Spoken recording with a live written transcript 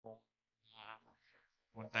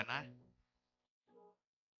Punta na.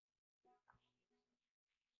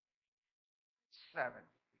 7,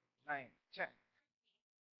 9, 10,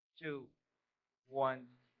 2, 1,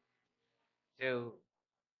 2,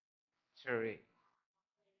 3.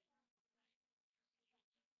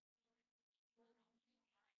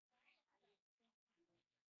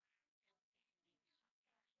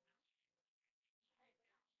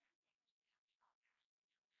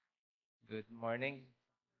 Good morning.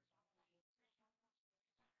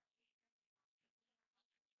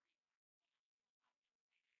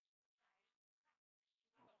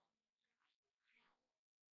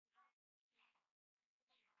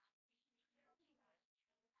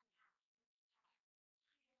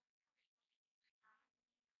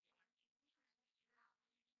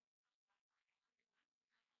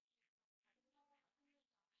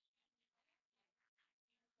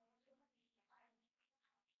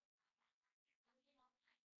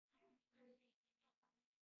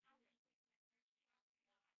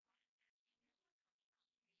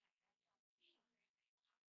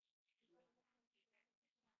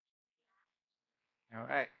 All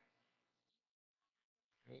right.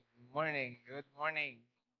 Good morning. Good morning.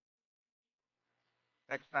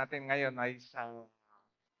 Text natin ngayon ay sa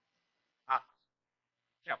Acts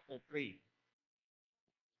chapter 3.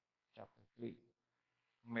 Chapter 3.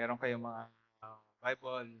 Kung meron kayong mga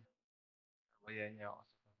Bible, sabayan niyo ako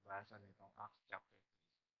sa pagbasa nitong Acts chapter 3.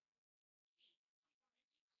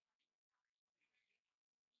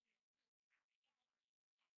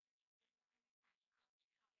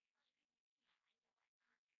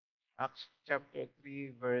 Acts chapter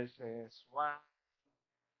 3 verses 1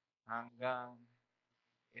 hanggang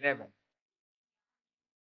 11.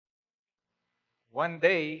 One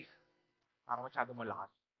day, parang masyado malakas.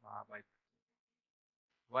 Mga Bible.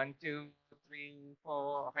 1, 2, 3,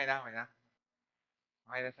 4. Okay na, okay na.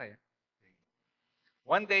 Okay na sa'yo.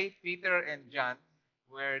 One day, Peter and John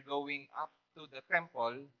were going up to the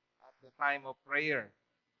temple at the time of prayer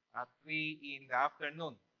at 3 in the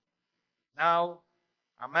afternoon. Now,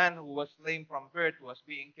 a man who was lame from birth was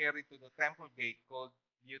being carried to the temple gate called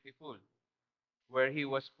Beautiful, where he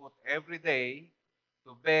was put every day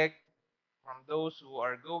to beg from those who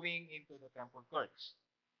are going into the temple courts.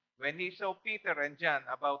 When he saw Peter and John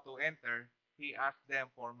about to enter, he asked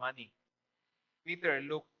them for money. Peter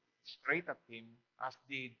looked straight at him, as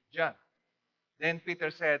did John. Then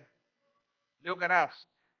Peter said, "Look at us.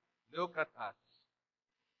 Look at us."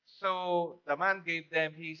 So the man gave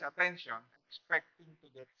them his attention, expecting to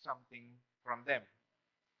get something from them.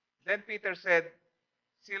 Then Peter said,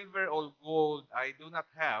 "Silver or gold I do not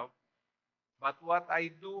have, but what I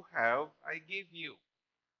do have I give you.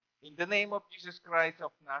 In the name of Jesus Christ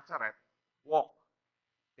of Nazareth, walk."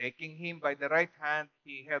 Taking him by the right hand,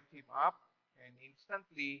 he helped him up, and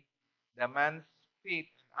instantly the man's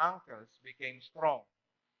feet and ankles became strong.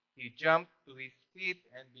 He jumped to his feet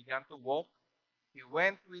and began to walk. He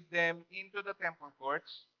went with them into the temple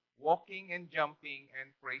courts, walking and jumping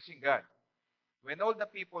and praising God. When all the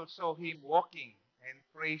people saw him walking and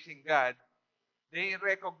praising God, they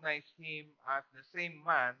recognized him as the same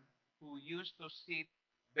man who used to sit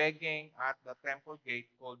begging at the temple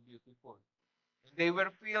gate called Beautiful. And they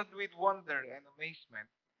were filled with wonder and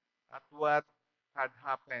amazement at what had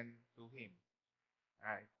happened to him.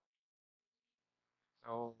 Right.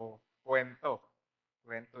 So, kwento.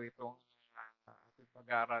 Kwento itong ating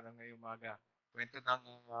pag-aaralan ngayong umaga. Kwento ng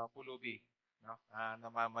pulubi, no?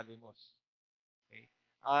 Namamalimos. Okay?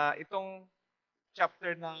 Itong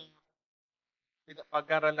chapter na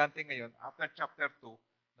pag-aaralan natin ngayon, after chapter 2,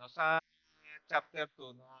 no, sa chapter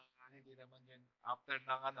 2, na hindi naman yun after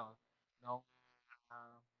ng nung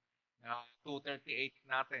uh, 2:38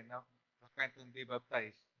 natin, no? Sa kwentong Be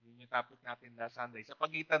Baptized. Yun yung topic natin last Sunday. Sa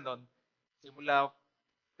pagitan doon, simula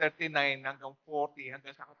 39 hanggang 40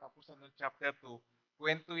 hanggang sa katapusan ng chapter 2,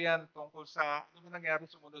 kwento yan tungkol sa ano man nangyari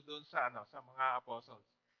sumunod doon sa sa mga apostles.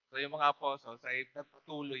 So yung mga apostles ay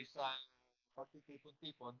nagpatuloy sa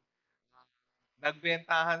pagtitipon-tipon.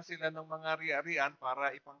 Nagbentahan sila ng mga ari-arian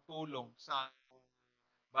para ipangtulong sa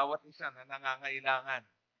bawat isa na nangangailangan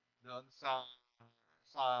doon sa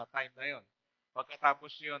time na yon.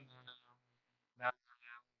 Pagkatapos yun na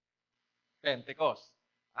Pentecost.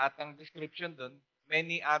 At ang description doon,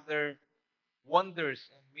 many other wonders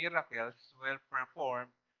and miracles were performed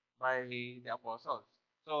by the apostles.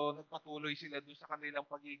 So, nagpatuloy sila doon sa kanilang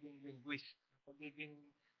pagiging linguist, pagiging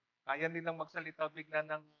kaya nilang magsalita bigla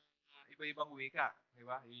ng iba-ibang wika, di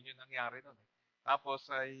ba? Yun yung nangyari doon. Tapos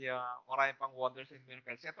ay marami pang wonders and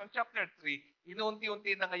miracles. Itong chapter 3,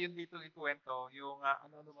 inuunti-unti na ngayon dito ikwento yung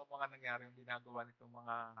ano-ano mga nangyari yung ginagawa nitong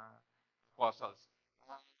mga apostles.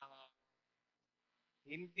 Uh,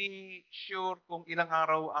 Hindi sure kung ilang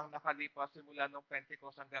araw ang nakalipas simula nung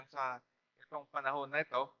Pentecost hanggang sa itong panahon na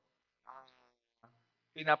ito. Ah,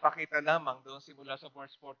 Pinapakita lamang doon simula sa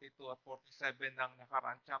verse 42 at 47 ng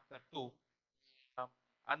nakaraang chapter 2, um,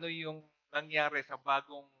 ano yung nangyari sa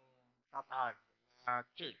bagong tatag na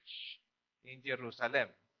church in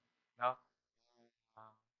Jerusalem. No?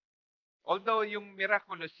 Ah, Although yung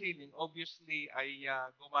miraculous healing obviously ay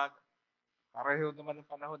pareho naman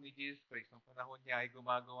ng panahon ni Jesus Christ. Ng panahon niya ay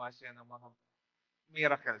gumagawa siya ng mga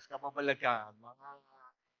miracles, kababalagaan, mga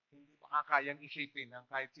hindi makakayang isipin ng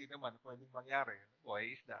kahit sino man pwedeng mangyari.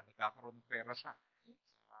 Buhay isda, nagkakaroon ng pera sa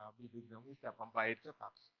bibig ng isda, pambayad sa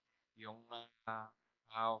tax. Yung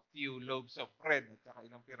few loaves of bread at saka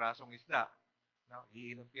ilang pirasong isda. No?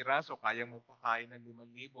 Iilang piraso, kaya mo pakain ng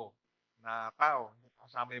 5,000 na tao,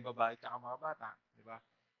 kasama yung babae at mga bata. Di ba?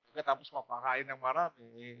 Pagkatapos mapakain ng marami,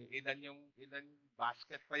 ilan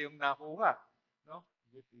basket pa yung nakuha. No?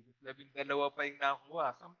 12 pa yung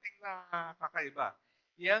nakuha. Something na kakaiba.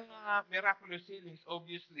 Yung miraculous healings,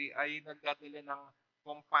 obviously, ay nagdadala ng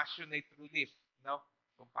compassionate relief. No?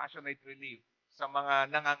 Compassionate relief sa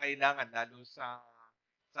mga nangangailangan, lalo sa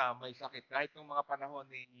may sakit. Kahit nung mga panahon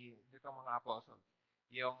nitong mga apostles,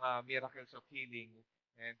 yung miracles of healing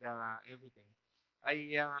and everything,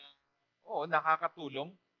 ay oo,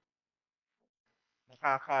 nakakatulong,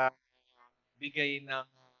 nakakabigay ng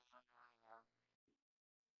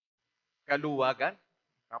kaluwagan,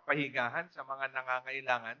 kapahingahan sa mga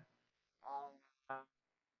nangangailangan. Uh,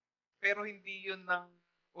 Pero hindi yun ng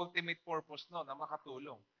ultimate purpose no, na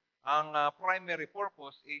makatulong. Ang primary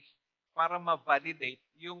purpose is para ma-validate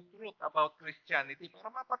yung truth about Christianity,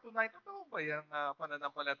 para mapatunayan, totoo ba yung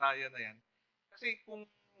pananampalataya na yan? Kasi kung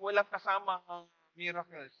walang kasama ang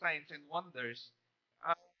miracles, signs, and wonders,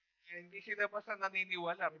 uh, hindi sila basta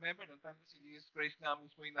naniniwala. Remember, nung time si Jesus Christ nga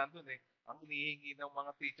mismo yung nandun ang hinihingi ng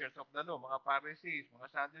mga teachers of the law, mga Pharisees, mga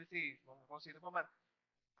Sadducees, mga kung sino pa man,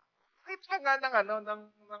 kahit pa nga ng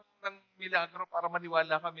ng milagro para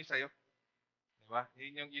maniwala kami sa'yo. Di ba?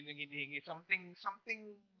 Yun yung hinihingi. Something,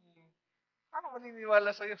 paano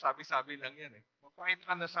maniniwala sa'yo? Sabi-sabi lang yan Magpakita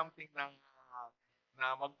ka na something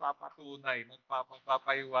na magpapatunay,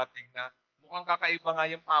 magpapahiwatig na mukhang kakaiba nga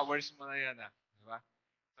yung powers mo na yan Di ba?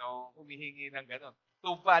 So, humihingi ng gano'n.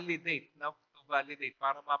 To validate,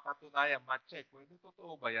 para mapatunayan, ma-check, pwede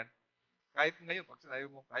totoo ba yan? Kahit ngayon, pag sinabi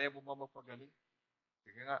mo, kaya mo ba magpagaling?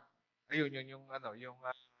 Sige nga. Ayun, yun yung yung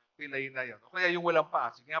pilay na yun. O kaya yung walang paa.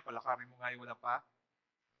 Sige nga, palakarin mo nga yung walang paa.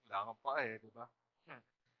 Wala kang paa di ba?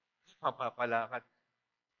 Mapapalakad.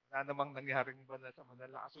 Wala namang nangyaring ba na sa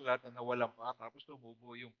Manala kasulatan na walang paa, tapos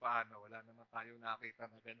tumubo yung paa na wala naman tayo nakita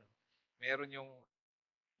na gano'n. Meron yung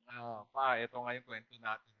paa. Ito nga yung kwento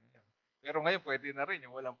natin ngayon. Pero ngayon, pwede na rin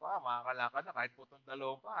yung walang paa. Makakalakad na kahit putong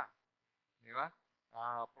dalawang paa. Di ba?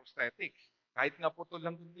 Prosthetics. Kahit nga putol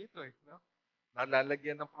lang din dito no?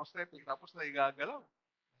 Nalalagyan ng prosthetic tapos naigagalaw.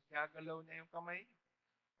 Igagalaw niya yung kamay niya.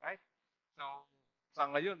 Right? So, sa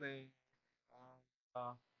ngayon uh,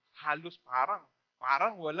 uh, halos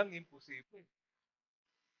parang walang imposible.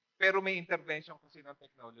 Pero may intervention kasi ng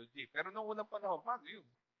technology. Pero nung unang panahon, paano yun?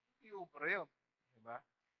 Hindi ubra yun. Diba?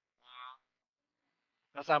 Uh,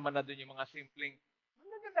 Kasama na dun yung mga simpleng,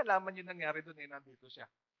 ano nga nalaman yung nangyari dun nandito siya.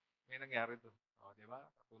 May nangyari dun. O, di ba?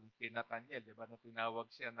 Katulad kay Nathaniel, di ba? Na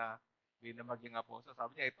tinawag siya na hindi na maging apostol.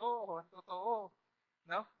 Sabi niya, ito, totoo.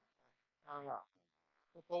 No? Uh,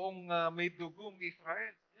 Totoong may dugong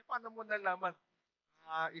Israel. Paano mo nalaman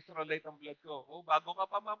Israelite ang blood ko? Bago ka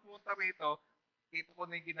pa mapunta rito, kita ko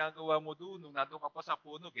na yung ginagawa mo doon. Nung nandun ka pa sa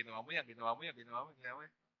puno, ginawa mo yan, ginawa mo yan, ginawa mo yan, ginawa mo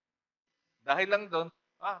yan. Dahil lang doon,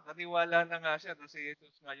 naniwala na nga siya na si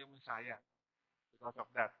Jesus nga yung Messiah. Because of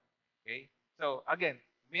that. Okay? So, again,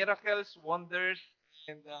 miracles, wonders,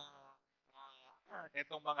 and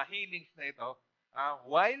itong mga healings na ito,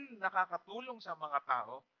 while nakakatulong sa mga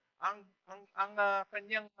tao, ang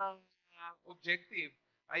kanyang objective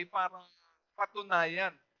ay para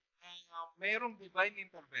patunayan na mayroong divine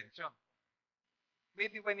intervention. May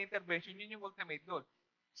divine intervention, yun yung ultimate goal.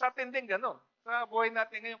 Sa atin din gano'n. Sa buhay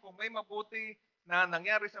natin ngayon, kung may mabuti na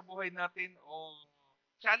nangyari sa buhay natin o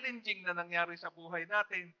challenging na nangyari sa buhay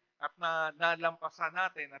natin at nalampasan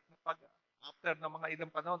natin at pag after ng mga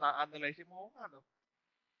ilang panahon, na-analyze mo,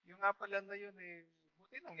 yung nga pala na yun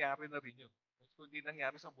buti nangyari na rin yun. Kung hindi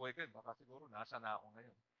nangyari sa buhay ko, baka siguro nasa na ako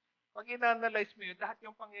ngayon. Pag ina-analyze mo yun, lahat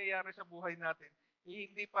yung pangyayari sa buhay natin,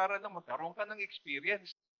 hindi para lang magkaroon ka ng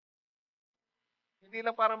experience. Hindi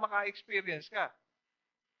lang para maka-experience ka.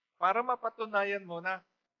 Para mapatunayan mo na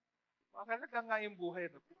mahalaga nga yung buhay.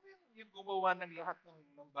 Pero yung gumawa ng lahat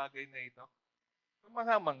ng bagay na ito, yung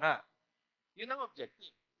mga-mga, yun ang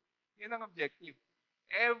objective. Yun ang objective.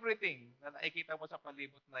 Everything na nakikita mo sa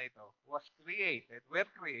palibot na ito were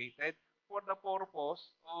created for the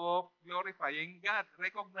purpose of glorifying God,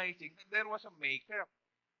 recognizing that there was a maker.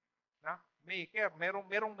 Na? Maker,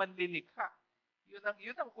 merong manlilikha. Yun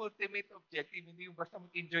ang ultimate objective, hindi yung basta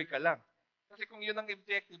mag-enjoy ka lang. Kasi kung yun ang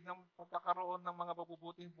objective ng pagkakaroon ng mga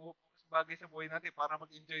mabubuting bagay sa buhay natin para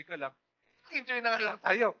mag-enjoy ka lang, enjoy na nga lang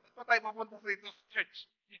tayo. Ba't tayo mapunta rito sa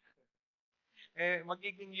church?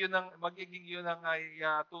 Magiging yun ang ay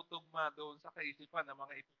tutugma doon sa kaisipan ng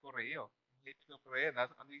mga Epikureo. Mga Epikureo,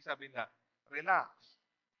 ano yung sabi na? Relax.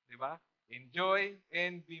 Di ba? Enjoy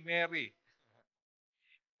and be merry.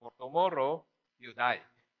 For tomorrow, you die.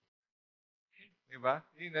 Di ba?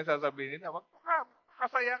 Yun ang sasabihin nila.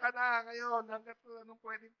 Magpakasaya ka na ngayon hanggat anong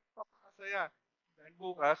pwedeng papakasaya. Dahil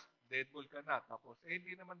bukas, deadball ka na. Tapos,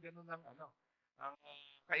 hindi naman ganun ang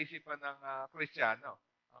kaisipan ng Kristiyano.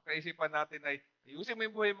 Ang kaisipan natin ay, ayusin mo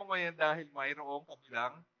yung buhay mo ngayon dahil mayroong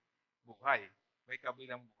kabilang buhay. May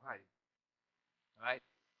kabilang buhay. Right?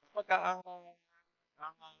 Kapag ang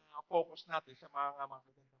focus natin sa mga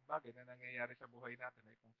magagandang bagay na nangyayari sa buhay natin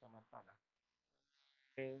ay pansamantala,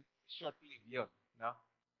 short-lived yun. No?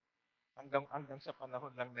 Hanggang sa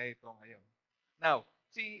panahon lang na ito ngayon. Now,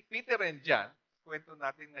 si Peter and John, kwento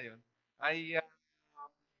natin ngayon, ay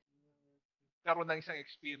karoon ng isang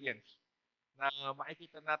experience na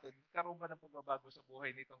makikita natin, karoon ba ng pagbabago sa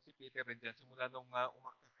buhay nitong si Peter and John simula nung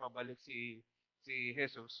umakyat pabalik si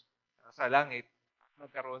Jesus sa langit,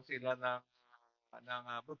 nagkaroon sila ng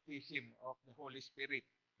baptism of the Holy Spirit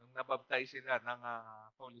nung nabaptize sila ng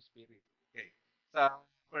Holy Spirit. Okay. Sa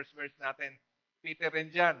first verse natin, Peter and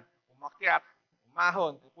John, umakyat,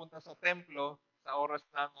 umahon, pupunta sa templo sa oras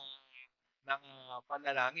ng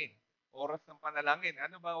panalangin. Oras ng panalangin.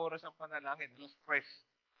 Ano ba oras ng panalangin? Alas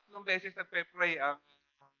 3. Ilang beses nagpe-pray ang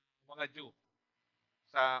mga Jew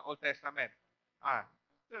sa Old Testament?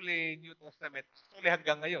 Actually, New Testament. Actually,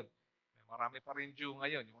 hanggang ngayon. Marami pa rin Jew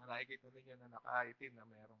ngayon. Yung mga nakikita ninyo na nakaitim na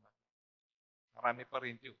marami pa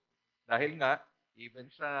rin Jew. Dahil nga,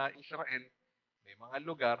 even sa Israel, may mga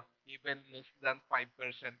lugar, even less than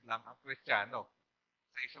 5% lang ang Kristiyano.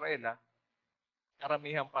 Sa Israel,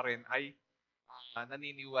 karamihan pa rin ay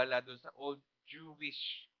naniniwala doon sa old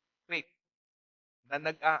Jewish faith na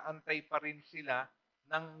nag-aantay pa rin sila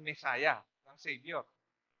ng Messiah, ng Savior.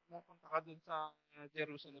 Napunta ka doon sa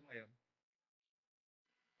Jerusalem ngayon.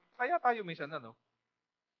 Kaya tayo minsan, ano?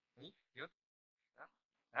 Yun? Ha?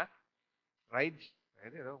 Ha? Rides?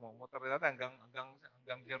 Pwede, no? Mamotor natin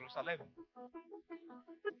hanggang Jerusalem.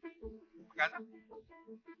 Magkano?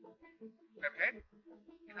 Per head?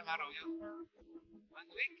 Ilang araw yun?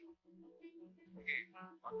 1 week? Sige,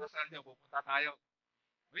 pagdasal niyo, pupunta tayo.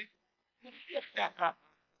 Uy,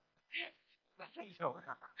 pagdasal niyo.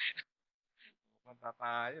 Pupunta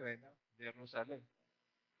tayo, no? Jerusalem.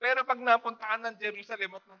 Pero pag napunta ka ng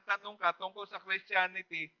Jerusalem at magtanong ka tungkol sa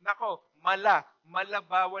Christianity, nako, mala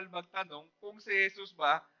bawal magtanong kung si Jesus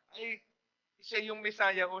ba ay siya yung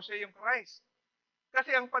Messiah o siya yung Christ.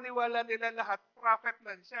 Kasi ang paniwala nila lahat, prophet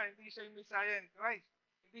lang siya, hindi siya yung Messiah and Christ.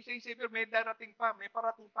 Hindi siya yung Savior, may darating pa, may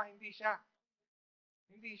parating pa, hindi siya.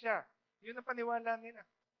 Hindi siya. Yun ang paniwala nila.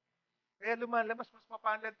 Kaya lumalabas, mas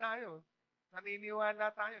mapalad tayo. Naniniwala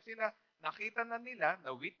tayo. Sila, nakita na nila,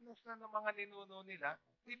 na-witness na ng mga ninuno nila,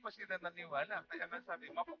 hindi pa sila naniwala. Kaya nga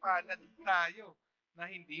sabi, mapapalad tayo na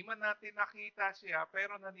hindi man natin nakita siya,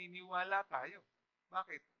 pero naniniwala tayo.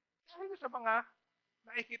 Bakit? Dahil sa mga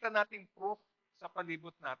nakikita nating proof sa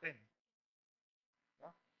palibot natin.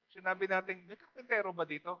 Sinabi natin, may karpentero ba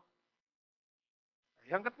dito?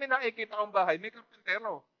 Hanggat may nakikita kang bahay, may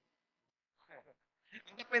karpentero.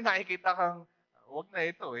 Hanggat may nakikita kang, wag na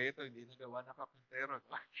ito ito hindi nagawa ng karpentero.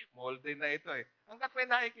 Molde na ito eh. Hanggat may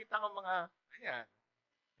nakikita kang mga, ayan,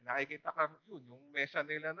 nakikita kang, yun, yung mesa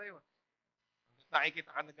nila na yun. Hanggat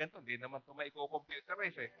nakikita ka na ganito, hindi naman ito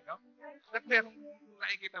maiko-computerize eh. No? Hanggat merong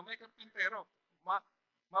nakikita, may karpentero.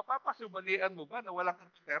 Mapapasubalian mo ba na walang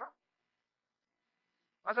karpentero?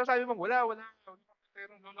 Masasabi mo, wala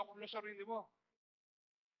karpentero, loloko mo sarili mo.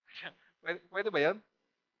 Pwede ba yan?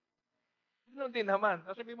 Ganun din naman.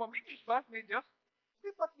 Sabi mo, may Diyos ba? May Diyos?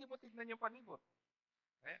 Hindi ba't di mo tignan yung palibot?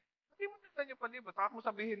 Eh? Hindi mo tignan yung palibot. Tapos mo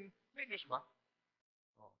sabihin, may Diyos ba?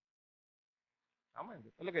 Oh, tama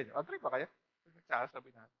hindi. Talaga yun. Agree ba kayo?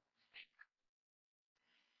 Nagsasabi na.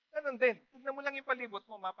 Ganun din. Tignan mo lang yung palibot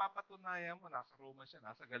mo, mapapatunayan mo, nasa Romans yan,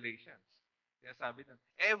 nasa Galatians. Kaya sabi nun,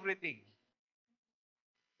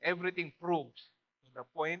 everything proves to the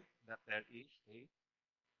point that there is a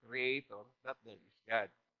creator, that there is God.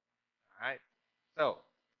 Alright? So,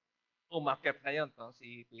 umakyat ngayon to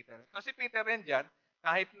si Peter. So si Peter and John,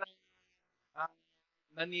 kahit na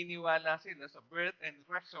naniniwala sila sa birth and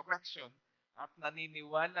resurrection at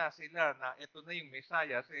naniniwala sila na ito na yung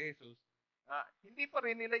Messiah, si Jesus, hindi pa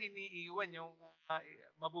rin nila iniiwan yung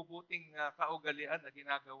mabubuting kaugalian na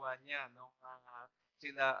ginagawa niya nung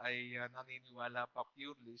sila ay naniniwala pa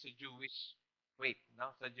purely sa Jewish faith,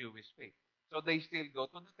 no? Sa Jewish faith. So they still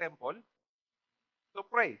go to the temple to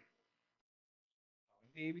pray.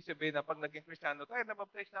 Hindi ibig sabihin na pag naging Kristiyano tayo,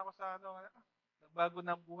 nabaptize na ako sa ano, nagbago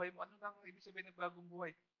na ang buhay mo. Ano nang ibig sabihin ng bagong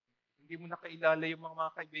buhay? Hindi mo nakailala yung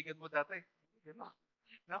mga kaibigan mo dati. Hindi gano'n.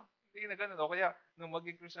 No? Hindi na gano'n. O kaya, nung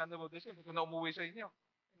maging Kristiyano mo, hindi ko na umuwi sa inyo.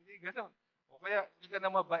 Hindi gano'n. O kaya, hindi ka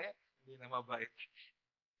na mabait. Hindi na mabait.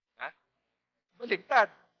 Ha?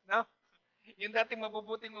 Baliktad. No? Yung dating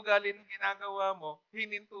mabubuting ugali ng ginagawa mo,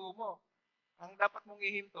 hininto mo. Ang dapat mong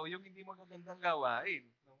ihinto, yung hindi magagandang gawain.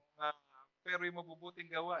 Pero yung mabubuting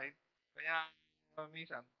gawain, kaya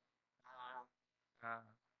minsan, ah, ah,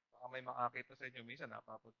 baka may makakita sa inyo, minsan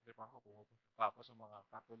napapatrip ako, pumupunta pa ako sa mga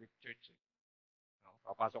Catholic Church. Eh. No?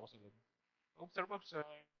 Papasok ko sa loob. Observe, observe,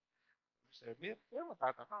 observe. Pero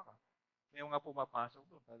matataka ka. May mga pumapasok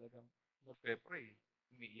doon, talagang nagpe-pray,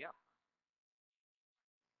 umiiyak.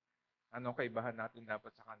 Anong kaibahan natin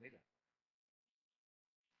dapat sa kanila?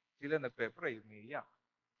 Sila nagpe-pray, umiiyak.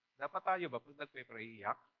 Dapat tayo ba pag nagpe-pray,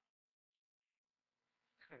 iyak?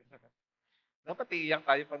 Dapat iiyak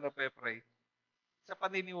tayo pag nagpe-pray. Sa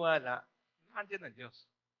paniniwala, nandiyan ang Diyos.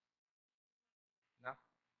 Na?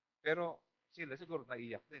 Pero sila siguro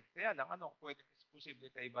naiyak din. Kaya lang, ano pwede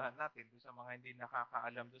posible kaibahan natin doon sa mga hindi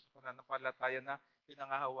nakakaalam doon sa pananampalataya na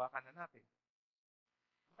pinangahawakan na natin.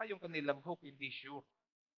 Baka yung kanilang hope hindi sure.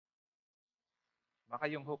 Baka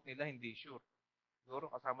yung hope nila hindi sure. Siguro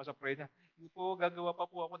kasama sa prayer na, hindi po, gagawa pa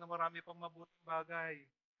po ako ng marami pang mabuting bagay.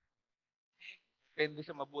 Depende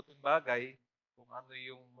sa mabuting bagay kung ano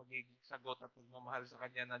yung magiging sagot at pagmamahal sa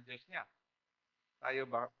kanya ng Diyos niya. Tayo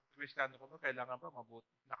ba, Kristiyano ko ba, kailangan ba mabuti?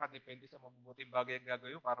 Nakadepende sa mabubuting bagay ang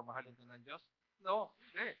gagawin para mahalin ka ng Diyos? No,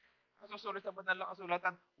 hindi. Ang susulit sa banal na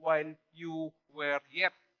kasulatan, while you were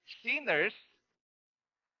yet sinners,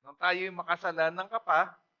 nung tayo yung makasalanan ka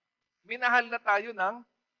pa, minahal na tayo ng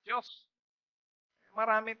Diyos.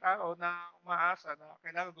 Maraming tao na umaasa na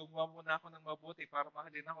kailangan gumawa muna ako ng mabuti para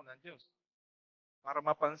mahalin ako ng Diyos. Para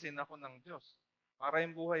mapansin ako ng Diyos. Para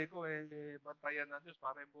yung buhay ko, bantayan ng Diyos.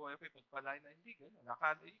 Para yung buhay ko, pagpalain na hindi. Ganun.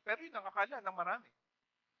 Pero yun ang akala ng marami.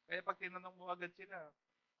 Kaya pag tinanong mo agad sila,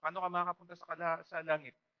 paano ka makakapunta sa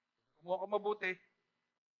langit? Kumuha ka mabuti.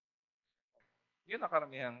 Yun ang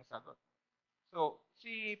karamihang sagot. So,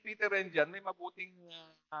 si Peter Renjan, may mabuting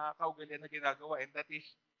kaugalian na ginagawa and that is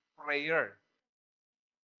prayer.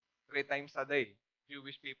 3 times a day,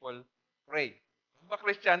 Jewish people pray. Kung ba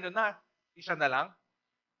Kristiyano na, isa na lang?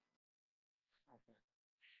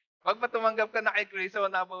 Pag ba tumanggap ka na kay Kristo,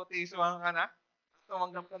 nabautismohan ka na,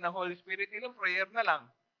 tumanggap ka ng Holy Spirit, ilang prayer na lang.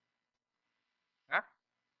 Ha?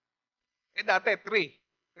 Dati, 3.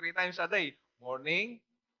 3 times a day. Morning,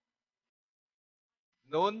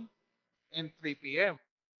 noon, and 3 p.m.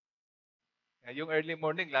 Yung early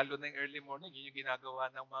morning, lalo na yung early morning, yun yung ginagawa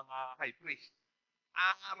ng mga high priest.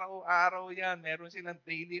 Araw-araw yan. Meron silang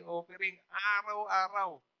daily offering.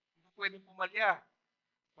 Araw-araw. Hindi pwedeng pumalya.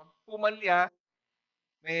 Pag pumalya,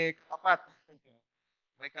 may katapat.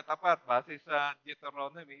 May katapat. Base sa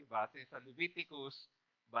Deuteronomy, base sa Leviticus,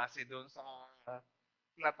 base doon sa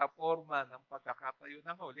plataforma ng pagkakatayo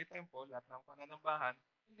ng Holy Temple at ng pananambahan,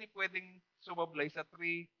 hindi pwedeng sumablay sa 3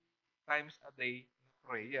 times a day na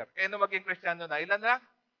prayer. Kaya nung maging Kristiyano na, ilan na?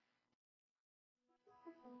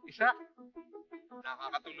 Isa.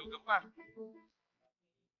 Nakakatulugan pa.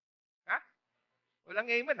 Ha?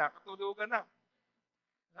 Walang amen, nakatulugan na.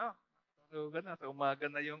 No? Tulugan na. Sa umaga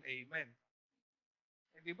na yung amen.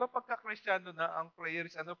 Di ba pagka Kristiyano na, ang prayer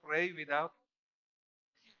is ano, pray without,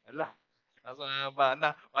 ala, nasa ba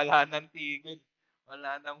na, wala nang tigil,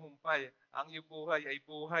 wala nang humpay. Ang iyong buhay ay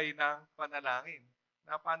buhay ng panalangin.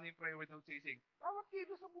 Na paano yung prayer without ceasing? Bawat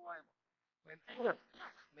kilo sa buhay mo. May,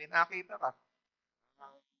 may nakita ka,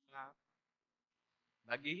 uh,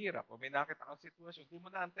 naghihirap, o may nakita kang sitwasyon, hindi mo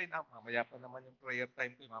na antayin, mamaya pa naman yung prayer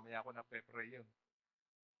time ko, mamaya ako na pray yun.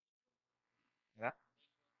 Yeah?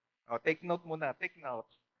 O, take note muna, take note.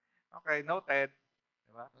 Okay, noted.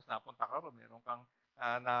 Diba? Tapos napunta ka ron, meron kang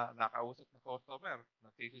nakausap na customer,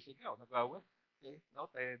 nagsisisigaw, nagwawag. Okay,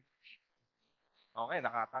 noted. Okay,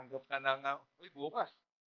 nakatanggap ka ng, uy, bukas.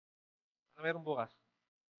 Ano meron bukas?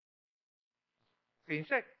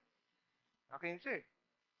 15. 15.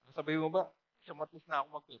 Sabi mo ba, sa matis na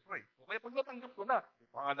ako mag-pray. Okay, pag natanggap ko na, di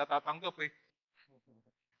pa nga natatanggap eh.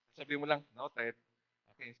 Sabi mo lang, noted.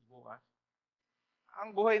 15 bukas.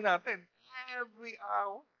 Ang buhay natin, every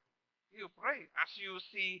hour. You pray as you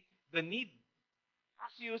see the need.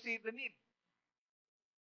 As you see the need.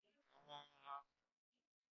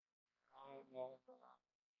 Uh,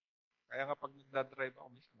 kaya nga pag nagdadrive ako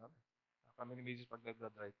minsan, kami ni Mrs. pag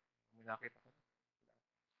nagdadrive, may nakita ko,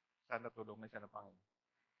 sana tulungan siya ng Panginoon.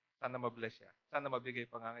 Sana mabless siya. Sana mabigay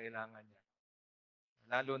pangangailangan niya.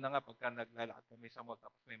 Lalo na nga pagka naglalakad kami sa mall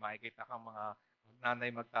tapos may makikita kang mga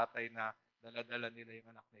nanay magtatay na dala-dala nila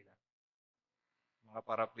yung anak nila. Mga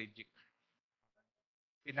paraplegic.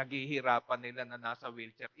 Pinaghihirapan nila na nasa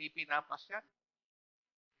wheelchair. Ipinapas yan.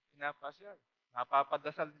 Pinapas yan.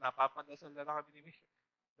 Napapadasal na lang kami ni Miss.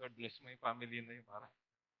 Lord, bless mo yung family na yun. Para.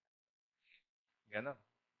 Ganon.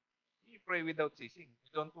 You pray without ceasing.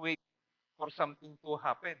 You don't wait for something to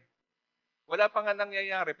happen. Wala pa nga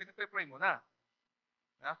nangyayari, pinagpe-pray mo na.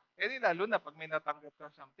 Ha? Eh di lalo na pag may natanggap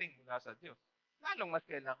ka something mula sa Diyos. Lalong mas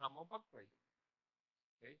kailangan mo pag-pray.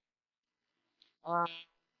 Okay? Ah,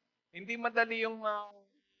 hindi madali yung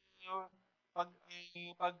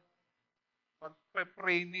pag pag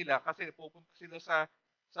pag-pray nila kasi pupunta sila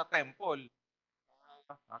sa temple.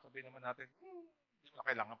 Sasabihin naman natin, hindi mo na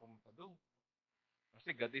kailangan pumunta doon.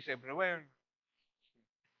 Kasi God is everywhere.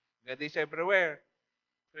 God is everywhere.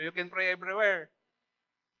 So you can pray everywhere.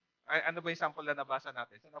 Ay, ano ba yung sample na nabasa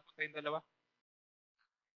natin? Saan napunta yung dalawa?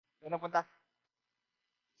 Saan napunta?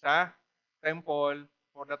 Sa temple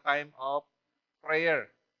for the time of prayer.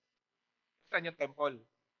 Saan yung temple?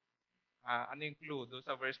 Ano yung clue doon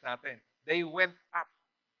sa verse natin? They went up.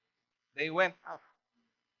 They went up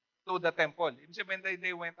to the temple. Ibig sabihin,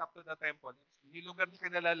 they went up to the temple. Yung lugar na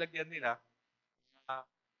kinalalagyan nila, uh,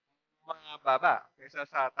 mga baba kaysa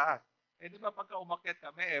sa taas. Eh di ba pagka umakyat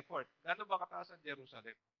ka, may effort. Gano'n ba kataas ang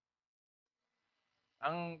Jerusalem?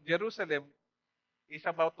 Ang Jerusalem is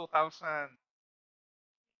about 2,000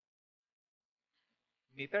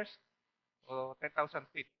 meters o 10,000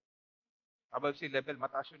 feet above sea level.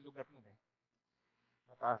 Mataas yung lugar nun eh.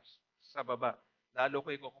 Mataas sa baba. Lalo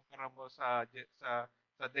ko ikukumpara mo sa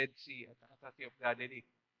Dead Sea at sa Sea of Galilee.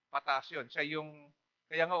 Pataas yun.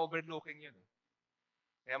 Kaya nga overlooking yun eh.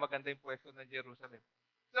 Kaya maganda yung pwesto ng Jerusalem.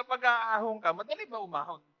 So pag-aahon ka, madali ba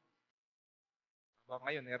umahon?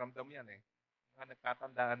 Ngayon, ramdam yan eh. Mga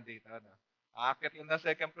nagkatandaan dito. Ano? Aakit lang na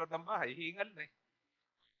second floor ng bahay, hingal na eh.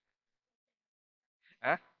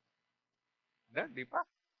 Ha? Di pa?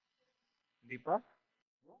 Di pa?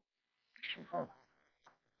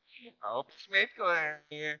 Office mate ko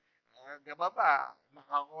eh. Gababa,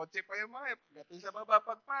 nakakotse pa yung mga eh. Pagdating sa baba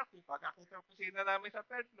pag-party, pagkakita ang kusina namin sa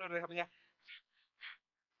third floor, sabi niya,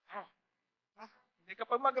 ah, hindi ka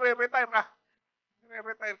pa magre-retire ah.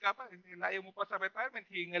 Magre-retire ka pa, hindi layo mo pa sa retirement,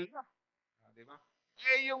 hingal na. Di ba?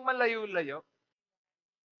 Eh, yung malayo-layo,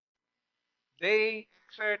 they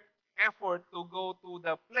exert effort to go to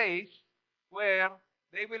the place where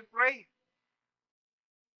they will pray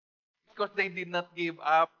because they did not give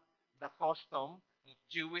up the custom of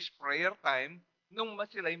Jewish prayer time nung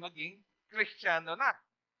sila'y maging Kristiyano na.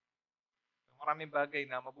 Maraming bagay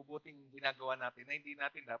na mabubuting ginagawa natin na hindi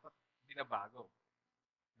natin dapat binabago.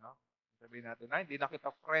 No? Sabihin natin, hindi na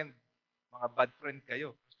kita friend. Mga bad friend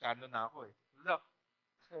kayo. Kristiyano na ako eh. Wala.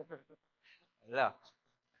 Wala.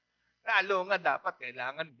 Lalo nga dapat,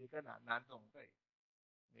 kailangan hindi ka na, nandong ka eh.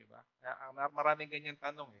 Di ba? Maraming ganyan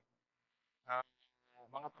tanong eh. Uh,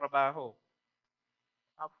 mga trabaho.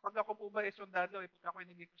 Pag ako po ba sundalo, pag ako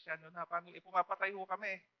naging Kristyano na, paano, pumapatay ho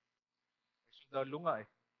kami eh. Sundalo nga eh.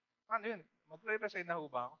 Paano yun? Magre-resign na ho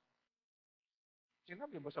ba ako?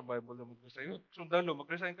 Sinabi ba sa Bible na mag-resign? Sundalo,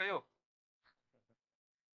 mag-resign kayo.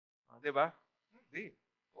 Di ba? Hindi.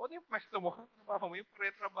 O ano yung pwesto mo? Trabaho mo, yung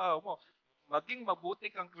pre-trabaho mo. Maging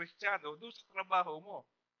mabuti kang Kristiyano doon sa trabaho mo.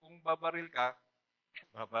 Kung babaril ka,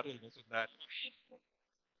 babaril ng sundalo.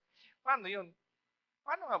 Paano yun?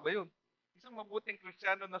 Paano nga ba yun? Isang mabuting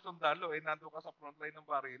Kristiyano na sundalo, nando ka sa frontline ng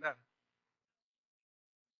barilan.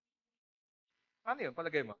 Paano yun?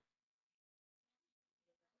 Palagay mo?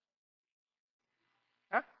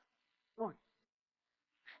 Ha? Uy,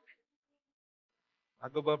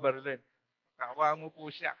 bago babarilin. Kawa mo po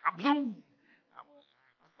siya. Kablong!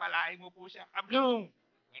 Pagpalain mo po siya. Kablong!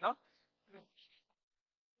 Ano?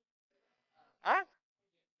 Ha?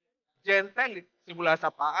 Gentle. Simula sa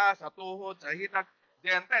paa, sa tuhod, sa hitak.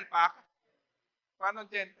 Gentle. Paano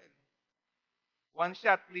gentle? One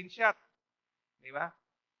shot, clean shot. Di ba?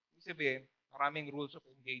 Ibig sabihin, maraming rules of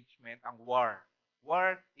engagement ang war.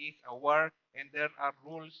 War is a war and there are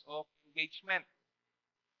rules of engagement.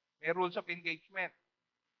 May rules of engagement.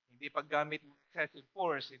 Hindi paggamit ng excessive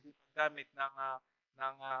force, hindi paggamit ng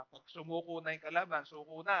pag sumuko na yung kalaban,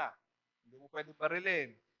 suko na. Hindi mo pwede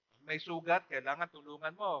barilin. Pag may sugat, kailangan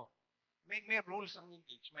tulungan mo. May rules ang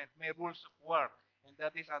engagement, may rules of war, and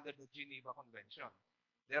that is under the Geneva Convention.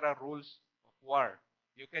 There are rules of war.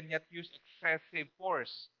 You cannot use excessive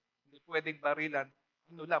force. Hindi pwedeng barilan.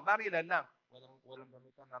 Ano lang, barilan lang. Walang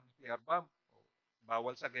gamitan ng nuclear bomb.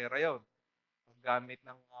 Bawal sa gera yon. Paggamit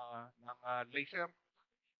ng laser,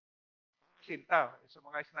 sinta sa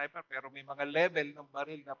mga sniper, pero may mga level ng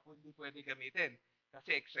baril na hindi pwede gamitin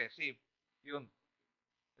kasi excessive. Yun.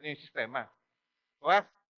 Ano yung sistema? Diba?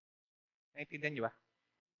 Naintindihan nyo ba?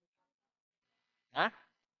 Ha?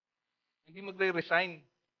 Hindi magre-resign.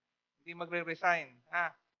 Hindi magre-resign.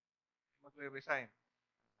 Ha? Magre-resign.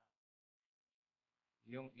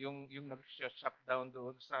 Yung nag-shut down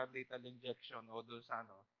doon sa lethal injection o doon sa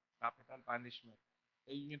ano, capital punishment.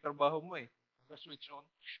 Eh, yun yung trabaho mo eh. Switch on.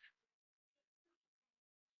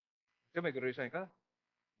 Kasi mag-resign ka.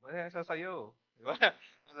 Wala sa sayo. Di ba?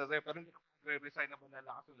 Nasa sayo. Pero hindi ka magre-resign na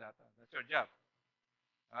banala kasulatan. That's your job.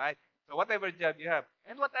 Alright? So whatever job you have,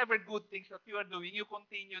 and whatever good things that you are doing, you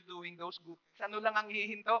continue doing those good things. Ano lang ang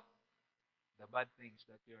hihinto? The bad things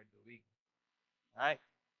that you are doing. Alright?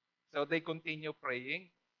 So they continue praying.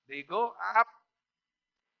 They go up,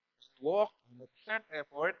 walk, and exert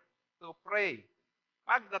effort to pray.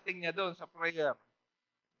 Pagdating niya doon sa prayer,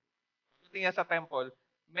 pagdating niya sa temple,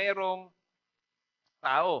 merong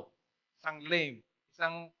tao, isang lame,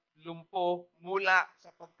 isang lumpo mula sa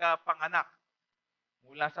pagkapanganak.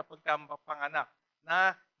 Mula sa pagkapanganak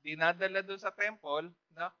na dinadala doon sa temple,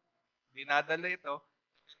 no? Dinadala ito,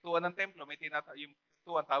 pintuan ng templo, may yung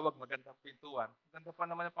pintuan, tawag, magandang pintuan. Maganda pa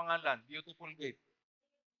naman ang pangalan, Beautiful Gate.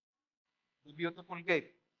 The Beautiful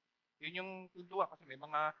Gate. Yun yung pintuan kasi may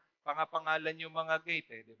mga pangapangalan yung mga gate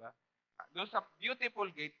eh, di ba? Doon sa Beautiful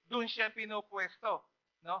Gate, doon siya pinupwesto,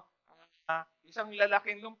 no? Isang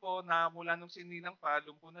lalaking lumpo na mula nung sininang pa,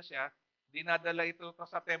 lumpo na siya, dinadala ito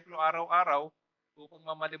sa templo araw-araw upang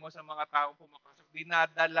mamalimos sa mga taong pumapasok.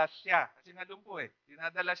 Dinadala siya, kasi nga lumpo eh,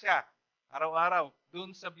 dinadala siya araw-araw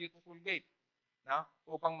doon sa Beautiful Gate, no?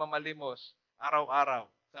 Upang mamalimos araw-araw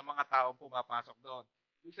sa mga taong pumapasok doon.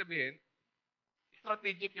 Ibig sabihin,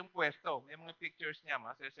 strategic yung pwesto. May mga pictures niya,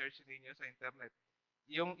 ma-search ninyo sa internet.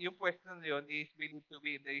 Yung pwesto na yun is believed to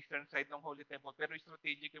be in the eastern side ng Holy Temple, pero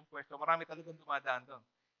strategic yung pwesto. Marami talagang dumadaan doon.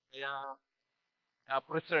 Kaya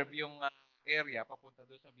preserve yung area papunta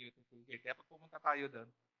doon sa Beautiful Gate. Kaya pag pumunta tayo doon,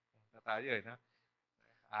 pumunta tayo eh, no?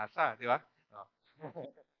 Asa, di ba? Oh.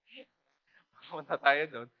 Pumunta tayo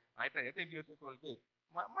doon, makita ito yung Beautiful Gate.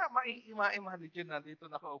 Ma-imagine yun na dito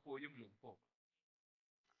nakaupo yung lumpo.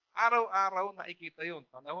 Araw-araw nakikita yun.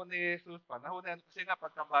 Panahon ni Jesus, panahon ni kasi nga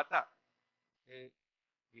pagkabata, eh,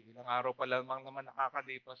 ilang araw pa lamang naman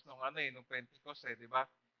nakakalipas nung ano eh, nung Pentecost eh, di ba?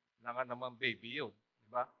 Na nga naman baby yun, di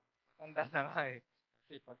ba? Tanda na nga eh.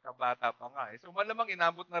 Kasi pagkabata pa nga eh. So malamang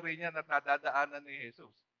inabot na rin niya na nadadaanan ni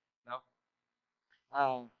Jesus. No?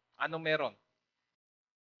 Ano meron?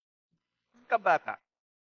 Pagkabata.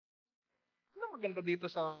 Ano maganda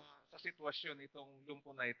dito sa sitwasyon itong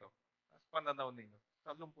lumpo na ito? Sa pananaw ninyo,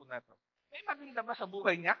 sa lumpo na ito. May maganda ba sa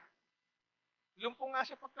buhay niya? Lumpo nga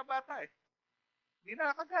siya pagkabata eh. Hindi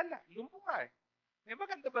nakakagala. Lumpo nga eh. May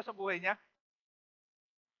maganda ba sa buhay niya?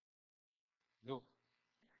 No.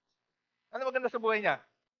 Ano maganda sa buhay niya?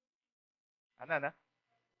 Ano na?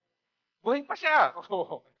 Buhay pa siya.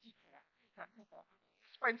 Oh.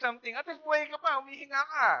 Find something. At least buhay ka pa, humihinga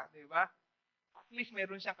ka. Di ba? At least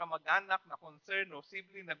meron siyang kamag-anak na concern o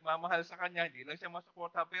sibling nagmamahal sa kanya. Hindi lang siya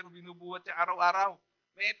masuporta pero binubuhat siya araw-araw.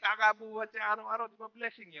 May tagabuhat siya araw-araw. Di ba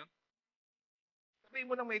blessing yun? Sabihin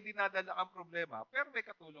mo nang may dinadala kang problema pero may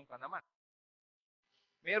katulong ka naman.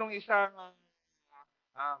 Merong isang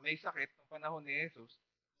may sakit ng panahon ni Jesus.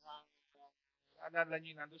 Naalala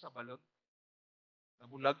niyo nando sa balon?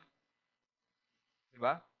 Nabulag. Di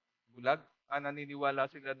ba? Bulag. Naniniwala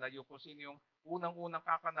sila na yung kung sino yung unang-unang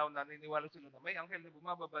kakanaw, naniniwala sila na may anghel na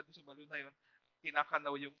bumababa doon sa balon na yun,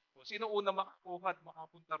 kinakanaw yung kung sino unang makakuha at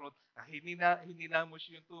makapunta ron, hinilamos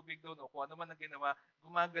yung tubig doon o kung ano man ang ginawa,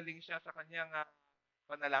 gumagaling siya sa kanyang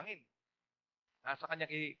panalangin, sa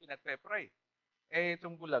kanyang pinagpe-pray. Eh,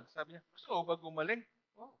 itong bulag, sabi niya, gusto mo ba gumaling?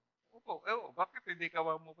 Oh, opo. Bakit hindi ka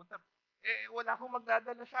mamupunta? Eh, wala akong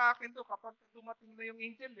magdadala sa akin to kapag dumating na yung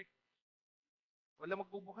angel eh. Wala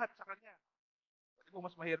magbubuhat sa kanya. Di ba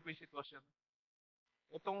mas mahirap yung sitwasyon?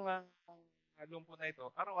 Itong lumpo na ito,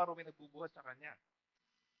 araw-araw may nagbubuhat sa kanya.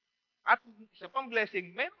 At isa pang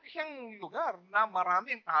blessing, meron siyang lugar na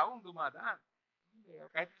maraming taong dumadaan.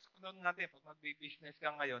 Kahit sa panahon natin, pag mag-business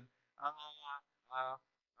ka ngayon, ang uh,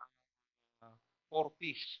 uh, four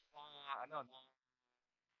P's ano,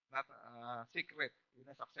 not secret in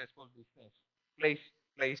a successful business. Place,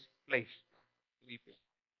 place, place. Three P's.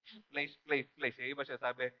 Place, place, place. Yung iba siya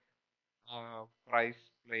sabi, price,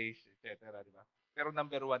 place, etc. Di ba? Pero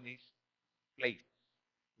number one is place.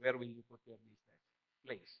 Where will you put your business?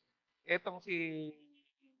 Place. Etong si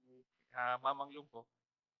Mamang Lungko,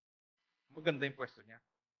 maganda yung pwesto niya.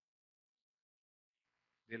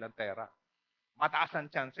 Delantera. Mataas ang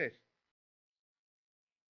chances.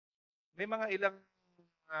 May mga ilang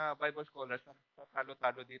Bible scholars na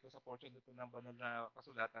talo-talo dito sa portion dito ng banal na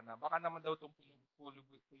kasulatan na baka naman daw itong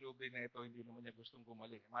pulubi na ito hindi naman niya gustong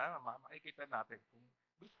gumaling. Makikita natin kung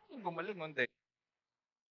gusto niyang gumaling o hindi.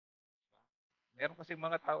 Meron kasi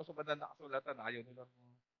mga tao sa banal na kasulatan na ayaw nilang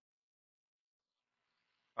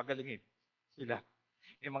pagalingin sila.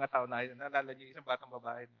 Yung mga tao na naalala niyo isang batang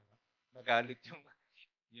babae na nagalit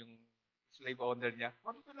yung slave owner niya.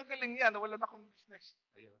 Ano ka nagaling yan? Wala na akong business.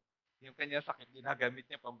 Ayun. Yung kanya sakit, ginagamit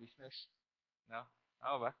niya pang business. No?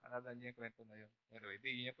 Tama ba? Alala niyo yung kwento na yun. Anyway, di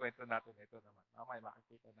yun yung kwento natin. Ito naman. Mamaya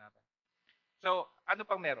makikita natin. So, ano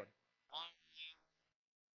pang meron?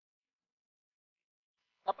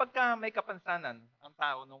 Kapag ka may kapansanan ang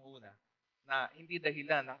tao nung una na hindi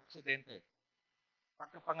dahilan ng aksidente,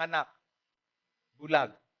 pagkapanganak,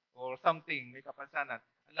 bulag, or something, may kapansanan,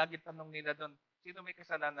 ang laging tanong nila doon, sino may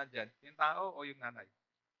kasalanan dyan? Yung tao o yung nanay?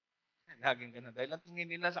 Laging ganun. Dahil ang tingin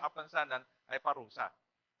nila sa kapansanan ay parusa.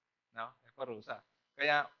 No? Ay parusa.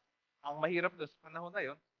 Kaya, ang mahirap doon sa panahon na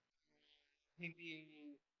yon, hindi,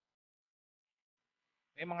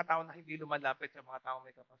 may mga tao na hindi lumalapit sa mga tao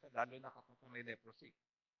may kapansanan, lalo na kapag may leprosy.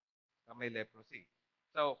 May leprosy.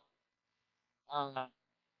 So, uh,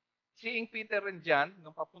 seeing Peter and John,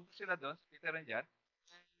 nung papunta sila doon, Peter and John,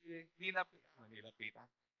 nilapitan.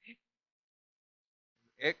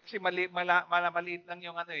 Kasi maliit lang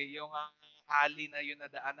yung ano yung alley na yun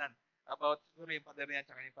na daanan. About, siguro yung pader niyan,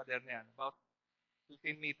 tsaka yung pader niyan. About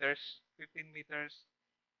 15 meters, 15 meters,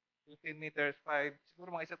 15 meters, 5,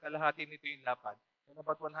 siguro mga isa't kalahati nito yung lapad. And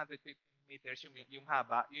about 150 meters yung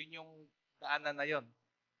haba, yun yung daanan na yun.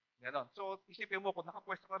 Ganon. So, isipin mo, kung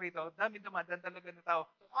nakapwesto ka rito, dami dumadaan talaga ng tao.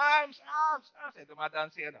 So, arms, arms, arms.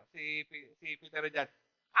 Dumadaan si Peter Jan.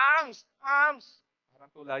 Arms, arms.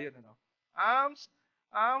 Parang tula yun, ano? Arms,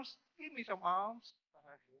 arms. Give me some arms.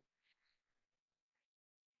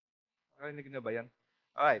 Narinig na ba yan?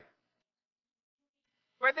 Alright.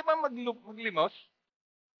 Pwede ba maglimos?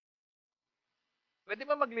 Pwede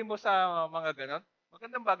ba maglimos sa mga ganon?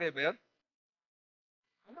 Magandang bagay ba yun?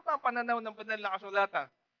 Ano ba ang pananaw ng banal na kasulatan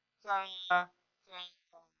sa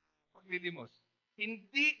paglilimos?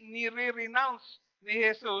 Hindi nire-renounce ni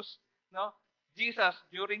Jesus, no? Jesus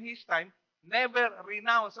during his time never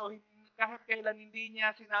renounce. So kahit kailan hindi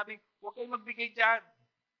niya sinabing, huwag kayong magbigay diyan.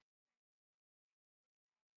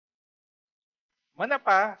 Mana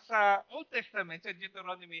pa sa Old Testament, sa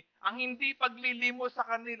Deuteronomy, ang hindi paglilimos sa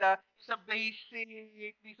kanila is a basic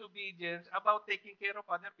disobedience about taking care of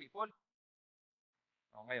other people.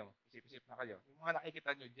 O ngayon, isip-isip na kayo. Yung mga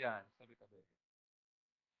nakikita nyo dyan, sabi-tabi.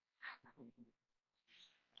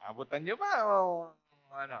 Abutan nyo ba? O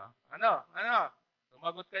ano? Ano? Ano?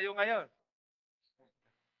 Sumagot kayo ngayon.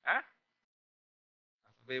 Ha?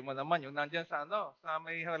 Sabihin mo naman, yung nandyan sa ano, sa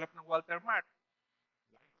may halap ng Walter Mart.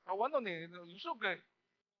 Kawan nun eh, lusog eh.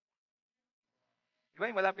 Di ba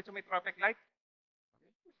yung malapit sa may traffic light?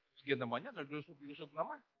 Sige naman yan, naglusog-lusog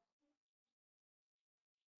naman.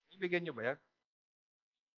 Ibigyan nyo ba yan?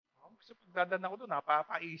 Kasi pagdadan ako doon,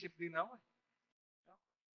 napapaisip din ako.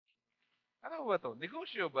 Ano ba to?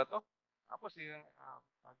 Negosyo ba to? Tapos yung,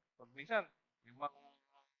 pag minsan, yung mga,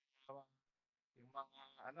 yung mga,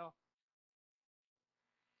 ano,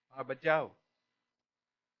 mga badyaw.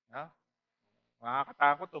 Ha?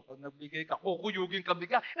 Makakatakot to. Pag nagbigay ka, kukuyugin ka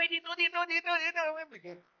bigla. Ay, dito, dito, dito, dito. May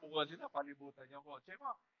bigay. Kukuha sila, palibutan yung kotse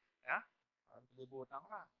mo. Ha? Palibutan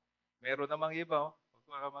ka. Meron namang iba,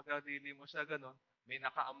 pag magkadili mo sa ganun, may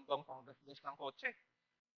nakaambang panggasgas ng kotse.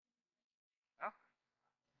 Ha?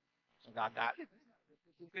 So, gagalit.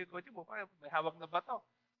 Yung kotse mo, may hawak na bato.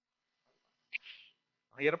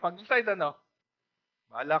 Ang hirap mag-decide, ano?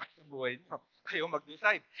 Bahala ka sa buhay niyo. Kayo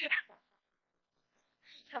mag-decide.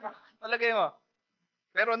 Talagay mo.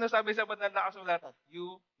 Pero ano sabi sa banal na kasulatan?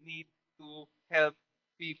 You need to help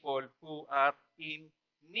people who are in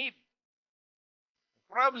need.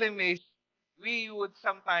 The problem is, we would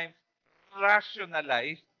sometimes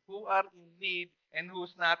rationalize who are in need and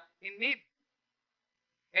who's not in need.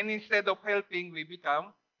 And instead of helping, we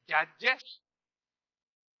become judges.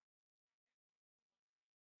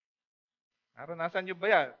 Naranasan nyo ba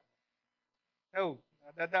yan? No.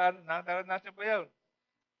 Naranasan ba yan?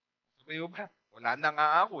 Sabi mo ba? Wala na nga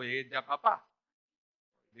ako eh. Diyan ka pa.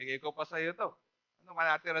 Bigay ko pa sa'yo to. Ano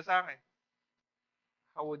manatira sa akin?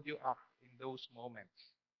 How would you act in those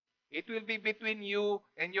moments? It will be between you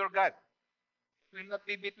and your God. will not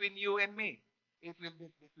be between you and me. It will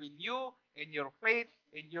be between you and your faith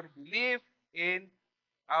and your belief in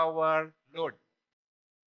our Lord.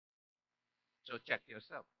 So check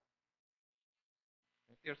yourself.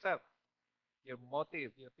 Check yourself. Your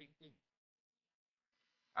motive, your thinking.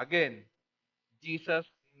 Again, Jesus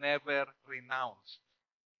never renounced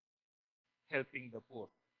helping the poor.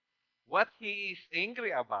 What he is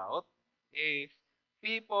angry about is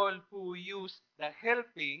people who use the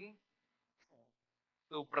helping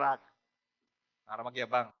to brag, para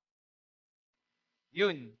magyabang.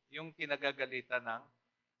 Yun, yung kinagagalitan ng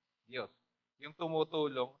Diyos. Yung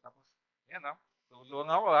tumutulong, tapos, yan tulong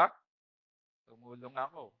ako tumulong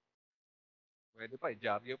ako. Pwede pa,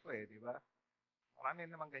 idyaryo pa di ba? Marami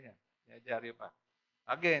naman ganyan. Idyaryo pa.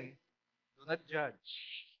 Again, do not judge.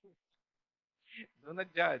 Do not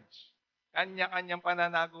judge. Kanya-kanyang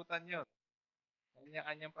pananagutan yun.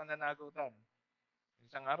 Kanya-kanyang pananagutan.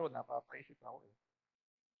 Isang araw, napapaisip ako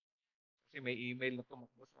Kasi may email na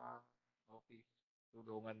tumakbo sa office.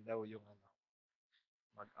 Tulungan daw yung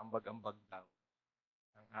mag-ambag-ambag daw.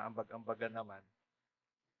 Ang aambag-ambagan naman,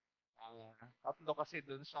 tatlo kasi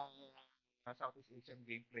dun sa Southeast Asian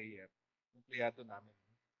game player, yung empleyado namin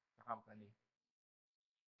sa company.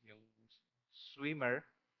 Yung swimmer,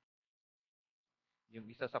 yung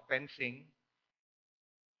isa sa fencing,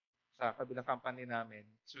 sa kabilang company namin,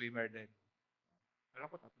 swimmer din. Alam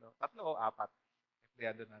ko tatlo. Tatlo o apat.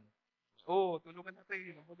 Empleyado namin. Oo, tulungan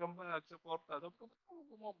natin. Ambag-ambag, suporta. Sabi ko, ba't ako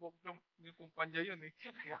bumabog yung kumpanya yun eh.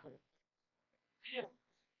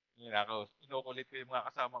 Yun ako, kinukulit ko yung mga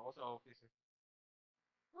kasama ko sa office.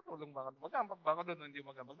 Tutulong ba ka? Mag-ambag ba ako doon? Hindi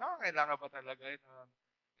mag-ambag. Kailangan ba talaga yun?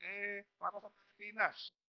 Para sa Pilipinas.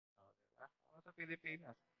 Diba? Para sa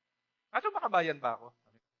Pilipinas. Kaso makabayan ba ako?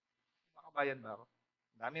 Makabayan ba ako?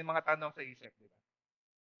 Daming mga tanong sa isip, di ba?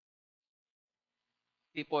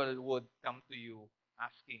 People would come to you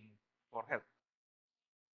asking for help.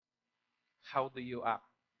 How do you act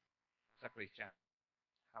as a Christian?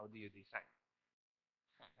 How do you decide?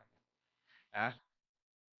 Ah?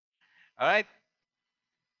 Alright?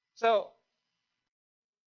 So,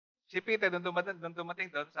 si Peter, nung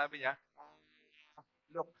dumating doon, sabi niya,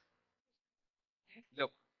 look,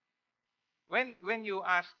 look, when you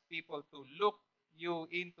ask people to look you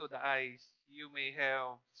into the eyes, you may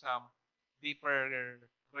have some deeper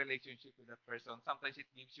relationship with that person. Sometimes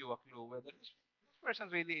it gives you a clue whether this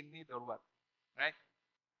person really in need or what. Right?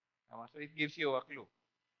 So it gives you a clue.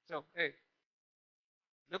 So, hey,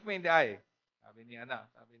 look me in the eye. Sabi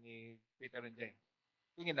ni Peter and James.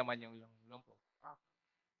 Tingin naman yung lumpo.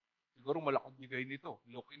 Siguro malaking bigay nito.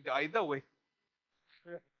 Look in the eye daw eh.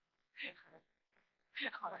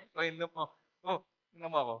 So, yun mo.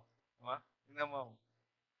 Tingnan mo ako. Diba? Tingnan mo ako.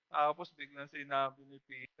 Tapos biglang sinabi ni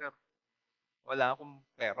Peter, wala akong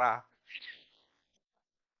pera.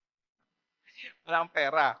 Wala akong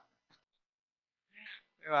pera.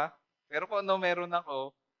 Di ba? Pero kung ano meron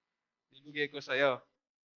ako, bibigay ko sa'yo.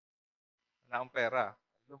 Wala akong pera.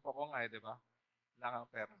 Lumpo ko nga di ba? Wala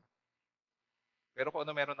akong pera. Pero kung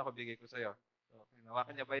ano meron ako, bigay ko sa'yo. So,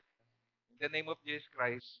 hinawakan niya ba yun? In the name of Jesus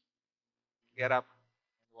Christ, get up and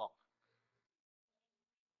walk.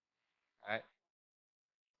 Right?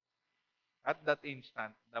 At that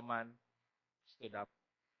instant, the man stood up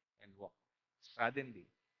and walked. Suddenly,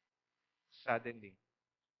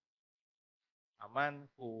 a man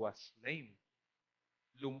who was lame,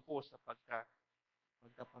 lumpo sa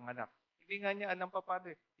pagkapanganak. Hindi nga niya alam pa paano.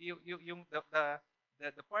 Yung the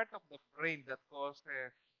part of the brain that causes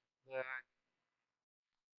the,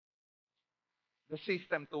 the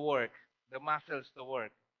system to work, the muscles to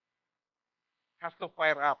work, has to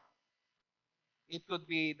fire up. It could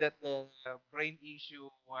be that the brain issue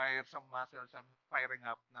where some muscles are firing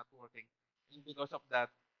up, not working. And because of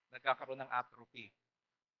that, nagkakaroon ng atrophy.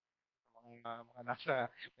 Mga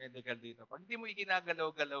nasa medical dito. Pag hindi mo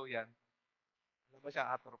iginagalaw-galaw yan, alam mo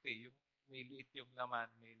siya atrophy. Yung may liit yung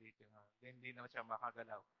laman, may liit yung hindi na siya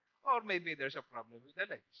makagalaw. Or maybe there's a problem with the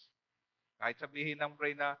legs. Kahit sabihin ng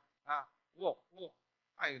brain na, walk.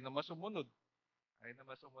 Ayaw na masumunod. Ayaw na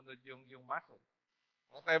masumunod yung muscle.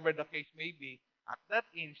 Whatever the case may be, at that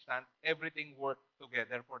instant, everything worked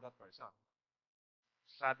together for that person.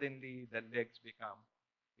 Suddenly, the legs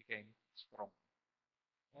became strong.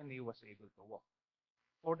 And he was able to walk.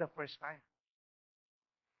 For the first time.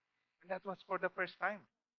 And that was for the first time.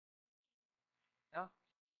 No?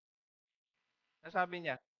 Nasabi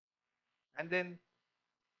niya. And then,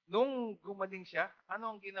 nung gumaling siya,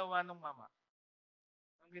 ano ang ginawa ng mama?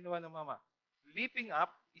 Ang ginawa ng mama? Leaping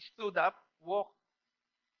up, stood up, walk,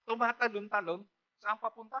 tumatalon-talon. Saan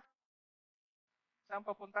papunta? Saan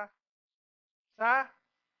papunta? Sa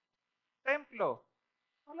Templo.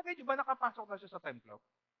 Palagay niyo ba nakapasok na siya sa templo?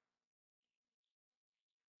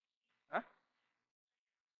 Ha?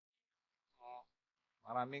 Oh,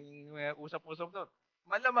 maraming usap-usap doon.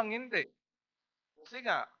 Malamang hindi. Kasi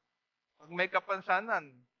nga, pag may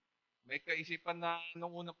kapansanan, may kaisipan na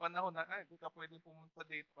nung unang panahon na, ay, hindi ka pwede pumunta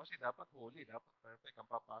dito kasi dapat holy, dapat perfect ang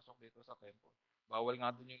papasok dito sa temple. Bawal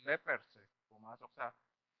nga doon yung lepers eh. Pumasok sa,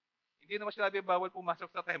 hindi naman sinabi bawal pumasok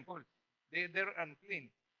sa temple. They're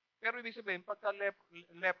unclean. Pero ibig sabihin, pagka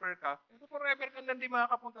leper ka, ito forever ka lang di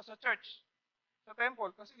makakapunta sa church, sa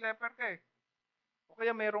temple, kasi leper ka eh. O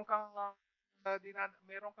kaya meron kang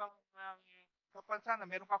kapansanan,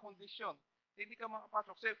 meron kang kondisyon, hindi ka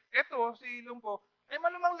makapasok. Eto, si Lumpo, eh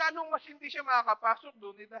malamang lalong mas hindi siya makakapasok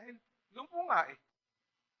doon eh, dahil Lumpo nga eh.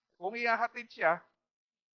 Kung ihahatid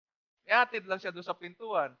lang siya doon sa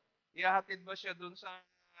pintuan. Ihahatid ba siya doon sa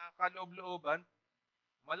kaloob-looban?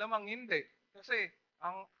 Malamang hindi. Kasi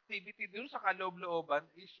ang activity doon sa kaloob-looban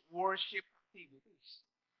is worship activities.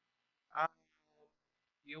 Uh,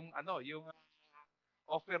 yung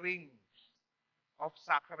offering of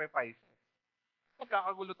sacrifice.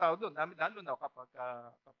 Magkakagulo tao doon. Lalo na kapag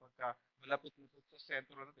malapit na sa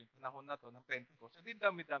sentro natin, panahon na to ng Pentecost, hindi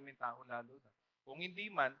dami-daming tao lalo na. Kung hindi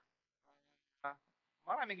man, uh,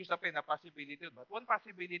 maraming usapin na possibility. But one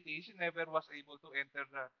possibility is he never was able to enter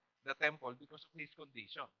the temple because of his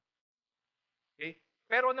condition. Okay?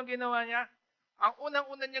 Pero anong ginawa niya? Ang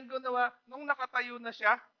unang-una niyang ginawa, nung nakatayo na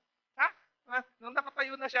siya, ha? Nung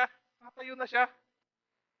nakatayo na siya,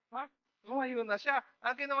 ha? Tumayo na siya.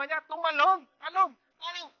 Ang ginawa niya, tumalon! Talon!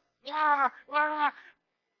 Talon! Wah! Wah!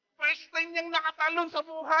 First time niyang nakatalon sa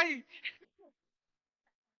buhay!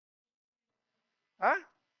 Ha?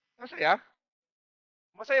 Masaya?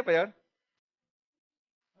 Masaya ba yun?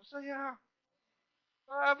 Masaya.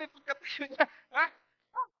 Grabe pagkatayo niya. Ha?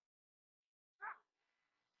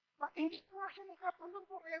 Hindi ko nga siya nakatalon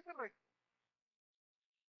forever eh.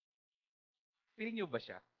 Feeling niyo ba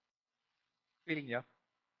siya? Feeling niyo?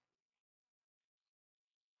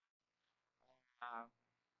 Ah,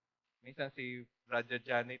 minsan si Brother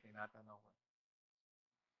Janet, tinatanong ko,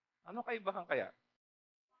 ano kaibahan kaya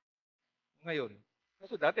ngayon?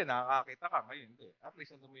 Kasi dati nakakakita ka, ngayon hindi. At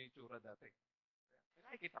least ano mo yung tsura dati.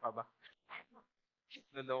 Nakikita ka ba?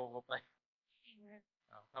 Naloko ko pa.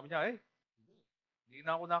 Sabi niya, eh, hindi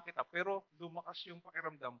na ako nakita. Pero lumakas yung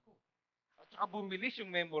pakiramdam ko. At saka bumilis yung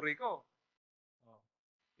memory ko. Oh.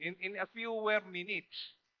 In a fewer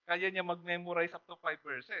minutes, kaya niya mag-memorize up to 5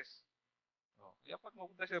 verses. Oh. Kaya pag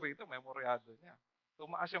mapunta siya rito, memoryado niya.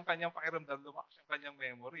 Tumaas yung kanyang pakiramdam, lumakas yung kanyang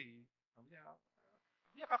memory. Sabi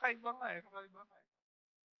niya, kakaiba nga eh, kakaiba nga eh.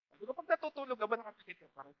 Sabi ko, pag natutulog ka ba, nakapikit ka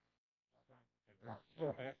pa rin?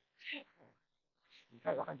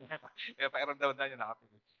 Kaya pakiramdam na niya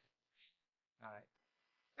nakapikit. Okay.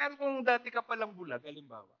 Pero kung dati ka palang bulag,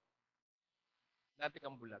 halimbawa, dati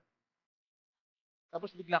kang bulag,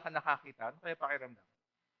 tapos bigla ka nakakita, ano kaya pakiramdam?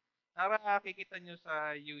 Nakikita nyo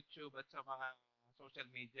sa YouTube at sa mga social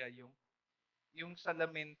media yung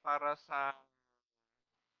salamin para sa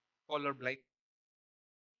colorblind.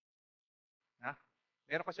 Ha?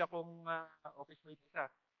 Meron kasi akong office mate isa,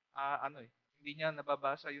 ano eh, hindi niya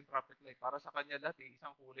nababasa yung traffic light. Para sa kanya dati,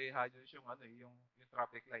 isang kulay halos yung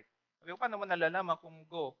traffic light. Sabi ko, paano mo nalalaman kung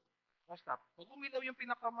go o stop? Pag umilaw yung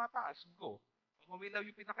pinakamataas, go. Pag umilaw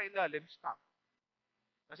yung pinakailalim, stop.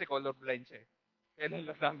 Kasi colorblind siya eh. Kailan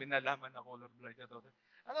lang namin nalaman na colorblind siya.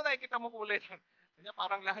 Ano nakikita mo kulay lang? Kanya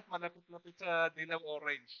parang lahat malapit-lapit sa dilaw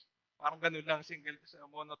orange. Parang ganun lang, single,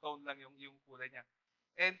 monotone lang yung kulay niya.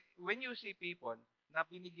 And when you see people na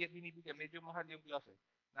binibigyan, medyo mahal yung glasses,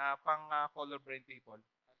 na pang colorblind people,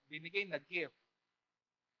 binigay na gift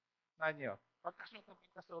na nyo.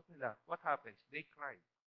 Pagkasuot nila, what happens? They cry.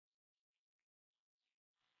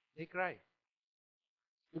 They cry.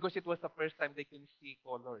 Because it was the first time they can see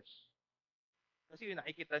colors. Kasi yun,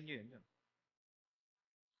 nakikita nyo yun.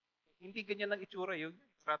 Hindi ganyan lang itsura yun.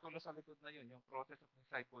 Ratula sa likod na yun, yung process of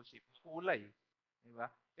discipleship. Kulay. Di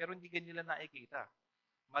ba? Pero hindi ganyan lang nakikita.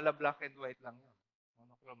 Mala black and white lang yun.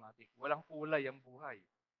 Monochromatic. Walang kulay ang buhay.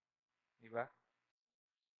 Di ba?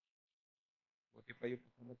 Buti pa yung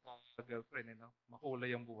girlfriend, no?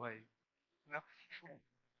 Makulay ang buhay. No?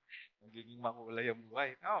 Nagiging makulay ang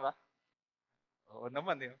buhay. Tama ba? Oo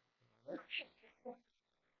naman, eh.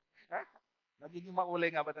 Ha? Nagiging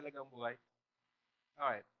makulay nga ba talaga ang buhay?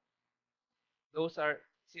 Alright. Those are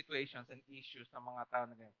situations and issues ng mga tao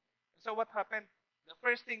na ganyan. So what happened? The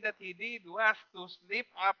first thing that he did was to slip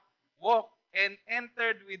up, walk, and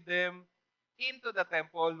entered with them into the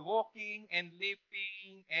temple, walking and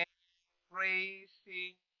leaping and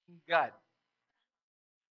praising God.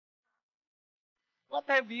 What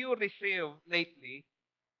have you received lately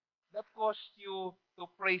that caused you to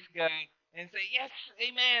praise God and say, yes,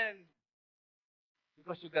 amen,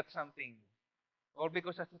 because you got something or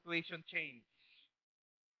because a situation changed?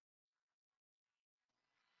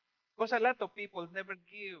 Because a lot of people never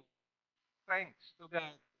give thanks to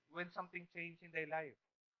God when something changed in their life.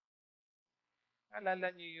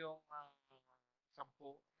 Alala niyo yung 10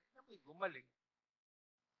 na may gumaling.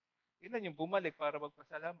 Ilan yung bumalik para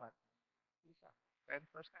magpasalamat? Isa, 10%.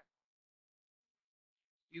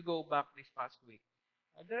 You go back this past week.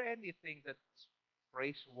 Are there anything that's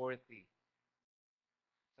praiseworthy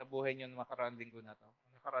sa buhay niyo ng nakaraang linggo na to?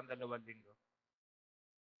 Nakaraang 2 linggo?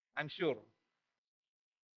 I'm sure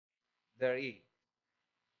there is.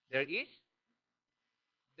 There is?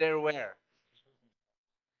 There were.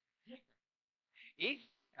 Is?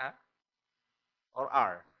 Ah? Or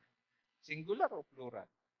are? Singular or plural?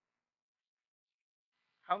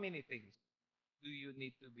 How many things do you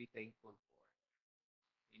need to be thankful for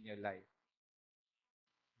in your life?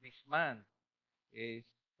 This man is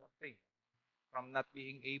something. From not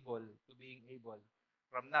being able to being able.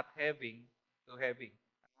 From not having to having.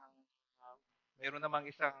 Uh, Meron namang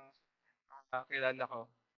isang kilala ko.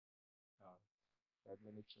 Oh, 5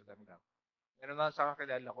 minutes na lang daw. Meron namang isang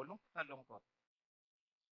kakilala ko, lungkot na lungkot.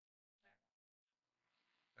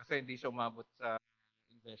 Kasi hindi siya umabot sa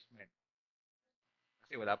investment.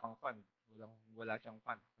 Kasi wala pang fund. Wala siyang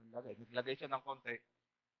fund. Naglagay siya ng konti.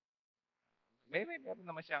 Meron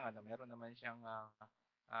naman siyang, meron naman siyang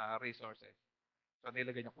resources. So,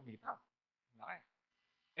 nilagay niya kumita. Laki.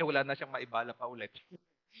 Wala na siyang maibala pa ulit.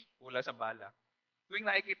 Wala sa bala. Tuwing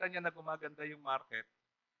nakikita niya na gumaganda yung market,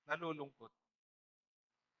 nalulungkot.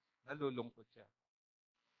 Nalulungkot siya.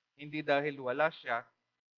 Hindi dahil wala siya,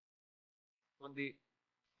 kundi,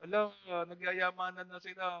 alam, nagyayamanan na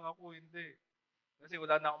sila, ako hindi. Kasi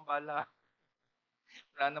wala na akong bala.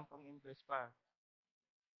 Wala nang pang-invest pa.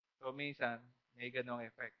 So, minsan, may ganong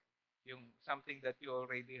effect. Yung something that you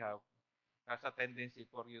already have has a tendency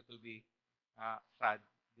for you to be sad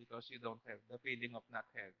because you don't have the feeling of not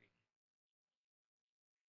having.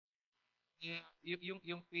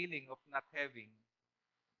 Yung feeling of not having,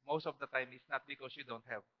 most of the time, is not because you don't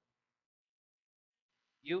have.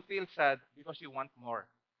 You feel sad because you want more.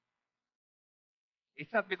 It's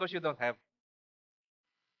not because you don't have.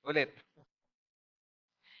 Ulit.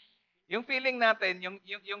 Yung feeling natin,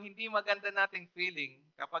 yung hindi maganda nating feeling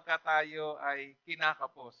kapag ka tayo ay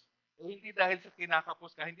kinakapos, hindi dahil sa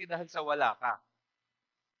kinakapos ka, hindi dahil sa wala ka.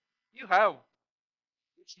 You have.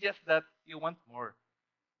 It's just that you want more.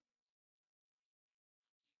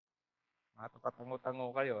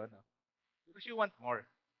 Matapatango-tango kayo, ano? Because you want more.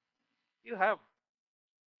 You have.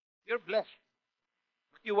 You're blessed.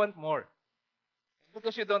 But you want more.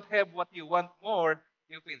 Because you don't have what you want more,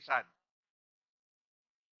 you feel sad.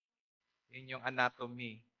 Yun yung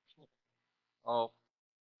anatomy of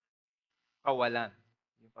kawalan.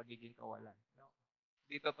 Yung pagiging kawalan. No?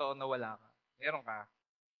 Di totoo na wala ka. Meron ka.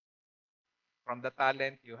 From the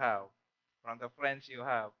talent you have, from the friends you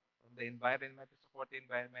have, from the environment, the supporting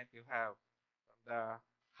environment you have, from the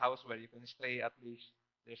house where you can stay at least,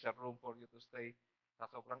 there's a room for you to stay. Sa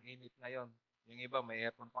sobrang init ngayon. Yung iba, may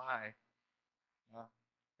aircon pa nga eh. No?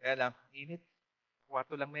 Kaya lang, init.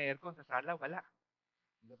 Kwarto lang may aircon, sa sala, wala.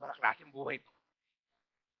 Hindi para klaseng buhay to.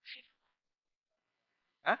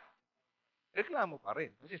 Ha? Reklamo pa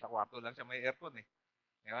rin. Kasi sa kwarto lang siya may aircon eh.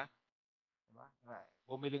 Di ba? Diba?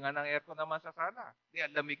 Bumili nga ng aircon naman sa sala. Di,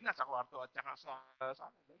 ang lamig na sa kwarto at saka sa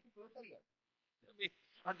sala. Lamig.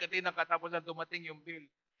 Hanggang ng katapos na dumating yung bill.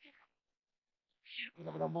 Ano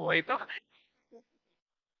naman ang buhay ito?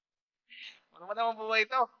 Ano naman ang buhay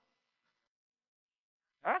ito?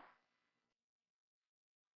 Ha?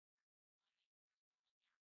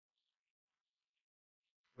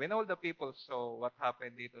 When all the people saw what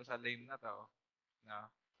happened dito sa lane na to, na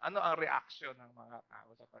ano ang reaction ng mga tao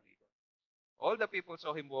sa paligid? All the people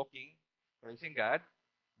saw him walking, praising God.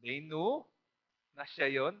 They knew na siya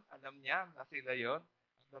yon, alam niya na sila yon,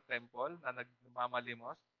 at the temple na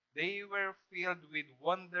nagmamalimos. They were filled with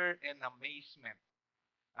wonder and amazement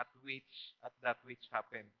at that which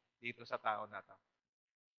happened dito sa tao na to.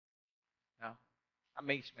 No?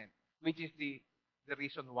 Amazement, which is the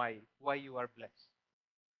reason why you are blessed.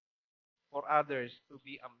 For others to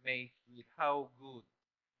be amazed with how good,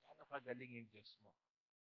 ano kagaling yung Diyos mo.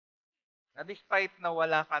 Na despite na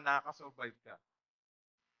wala ka, nakakasurvive ka.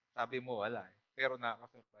 Sabi mo wala eh, pero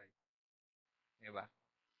nakakasurvive. Diba?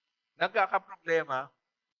 Nagkakaproblema,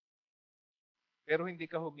 pero hindi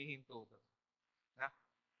ka humihinto doon. Na?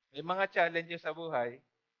 May mga challenges sa buhay,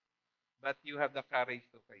 but you have the courage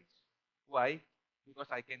to face. Why? Because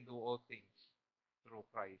I can do all things through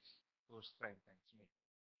Christ who strengthens me.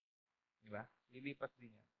 Di ba? Lilipas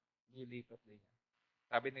din yan. Lilipas din yan.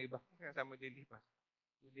 Sabi ng iba, kaya sa mo lilipas.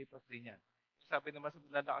 Lilipas din yan. Sabi naman sa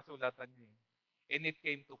nakakasulatan niya and it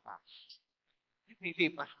came to pass.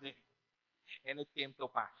 Lilipas din. And it came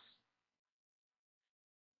to pass.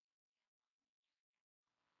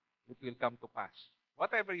 It will come to pass.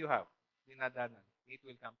 Whatever you have, dinadanan, it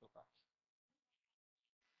will come to pass.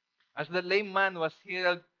 As the lame man was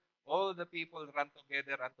healed, all the people ran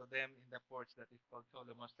together unto them in the porch that is called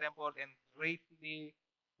Solomon's temple and greatly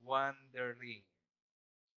wondering.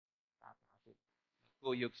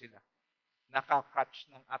 Kuyog sila. Nakakatch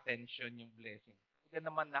ng attention yung blessing. Hindi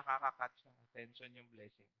naman nakakatch ng attention yung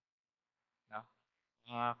blessing. No?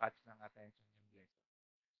 Nakakatch ng attention yung blessing.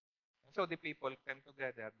 And so the people came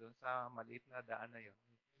together doon sa maliit na daan na yun.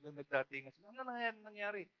 Yung nagdatingan sila, ano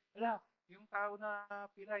nangyari? Wala, yung tao na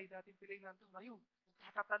pilay, dating pilay nandun, ayun,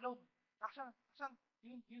 nagkakatalon. Asan?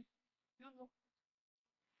 Yun, no.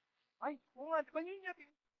 Ay, oo nga, di ba yun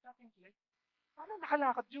dating pilay? Paano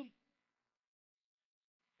nakalakad yun?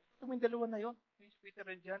 Itong dalawa na yun, yung Peter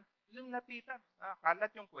and John, yung napitan.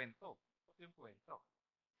 Kalat yung kwento. Ito yung kwento.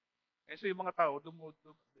 Eh, so yung mga tao,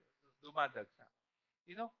 dumadagsa.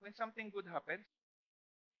 You know, when something good happens,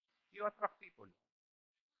 you attract people.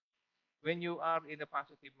 When you are in a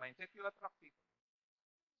positive mindset, you attract people.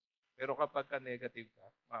 Pero kapag ka negative ka,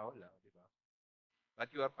 wala, di ba?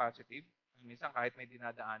 But you are positive, minsan kahit may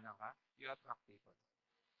dinadaanan ka, you attract people.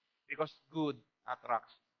 Because good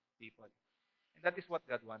attracts people. And that is what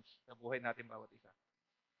God wants sa buhay natin bawat isa.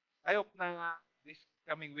 I hope na this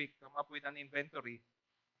coming week, come up with an inventory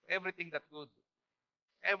of everything that good.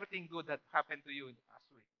 Everything good that happened to you in the past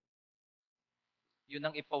week. Yun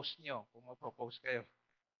ang i-post nyo kung mag-propose kayo.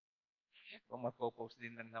 Kung mag-post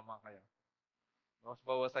din lang naman kayo.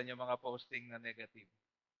 Bawas-bawasan yung mga posting na negative.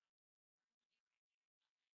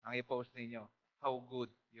 Ang i-post ninyo, how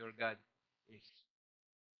good your God is.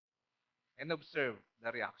 And observe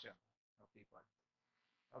the reaction of people.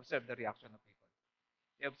 Observe the reaction of people.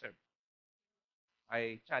 Observe.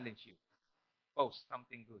 I challenge you. Post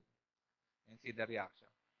something good and see the reaction.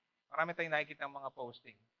 Marami tayong nakikita ang mga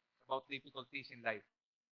posting about difficulties in life.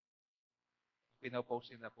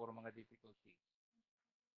 Pinopost nila puro mga difficulties.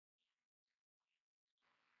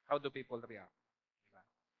 How do people react? Diba?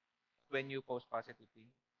 When you post positive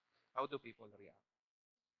things, how do people react?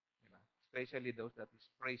 Diba? Especially those that is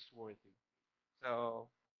praiseworthy. So,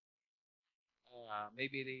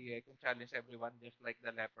 maybe they can challenge everyone just like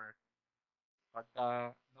the leper.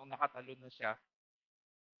 Pagka, nung nakatalon na siya,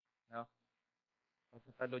 no?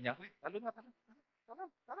 Pagkatalo niya, uy, talon.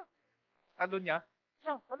 Talon niya,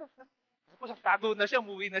 talon. Tapos nagtago na siya,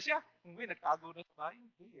 umuwi na siya. Umuwi, nagtago na sa bahay.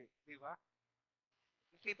 Hindi eh. Di ba?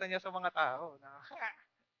 Nakita niya sa mga tao na,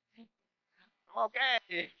 I'm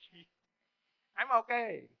okay. I'm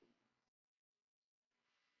okay.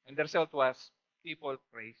 And the result was, people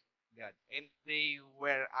praised God. And they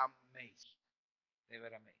were amazed. They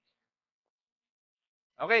were amazed.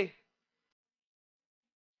 Okay.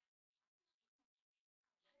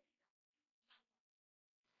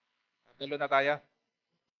 Tulo na tayo.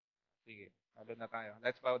 Sige. Tulo na tayo.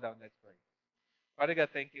 Let's bow down. Let's pray. Father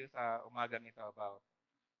God, thank you sa umagang ito about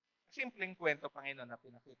simpleng kwento, Panginoon, na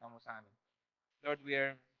pinakita mo sa amin. Lord, we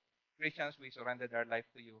are Christians. We surrendered our life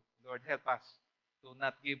to you. Lord, help us to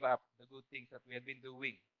not give up the good things that we have been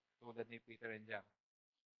doing to the new Peter and John.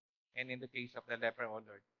 And in the case of the leper, oh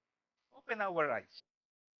Lord, open our eyes.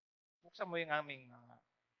 Buksan mo yung aming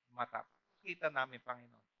mata. Kita namin,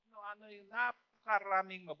 Panginoon. Ano yung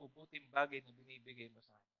napakaraming mabubuting bagay na binibigay mo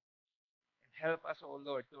sa amin. And help us, O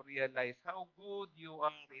Lord, to realize how good you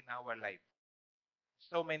are in our life.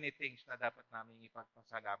 So many things na dapat namin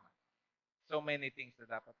ipagpasalamat. So many things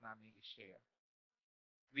na dapat namin i-share.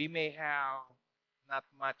 We may have not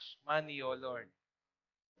much money, O Lord,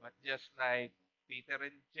 but just like Peter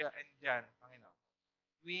and John, Panginoon,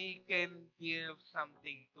 we can give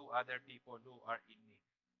something to other people who are in need.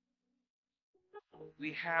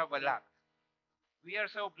 We have a lot. We are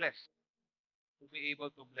so blessed to be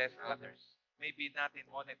able to bless others. Maybe not in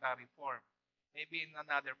monetary form. Maybe in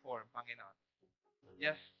another form, Panginoon.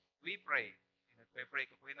 Yes, we pray. Pray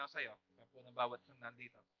ko, Panginoon, sa'yo. Sa po ng bawat sang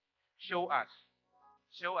nandito. Show us.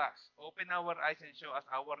 Show us. Open our eyes and show us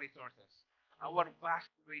our resources. Our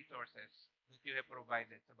vast resources that you have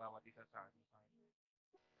provided sa bawat isa sa amin.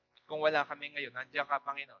 Kung wala kami ngayon, nandiyan ka,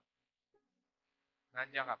 Panginoon.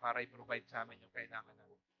 Nandiyan ka para i-provide sa amin yung kailangan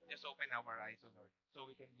namin. Just open our eyes, O Lord, so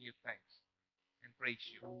we can give thanks and praise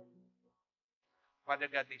you.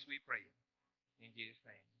 Father God, this we pray. In Jesus'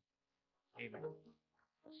 name. Amen.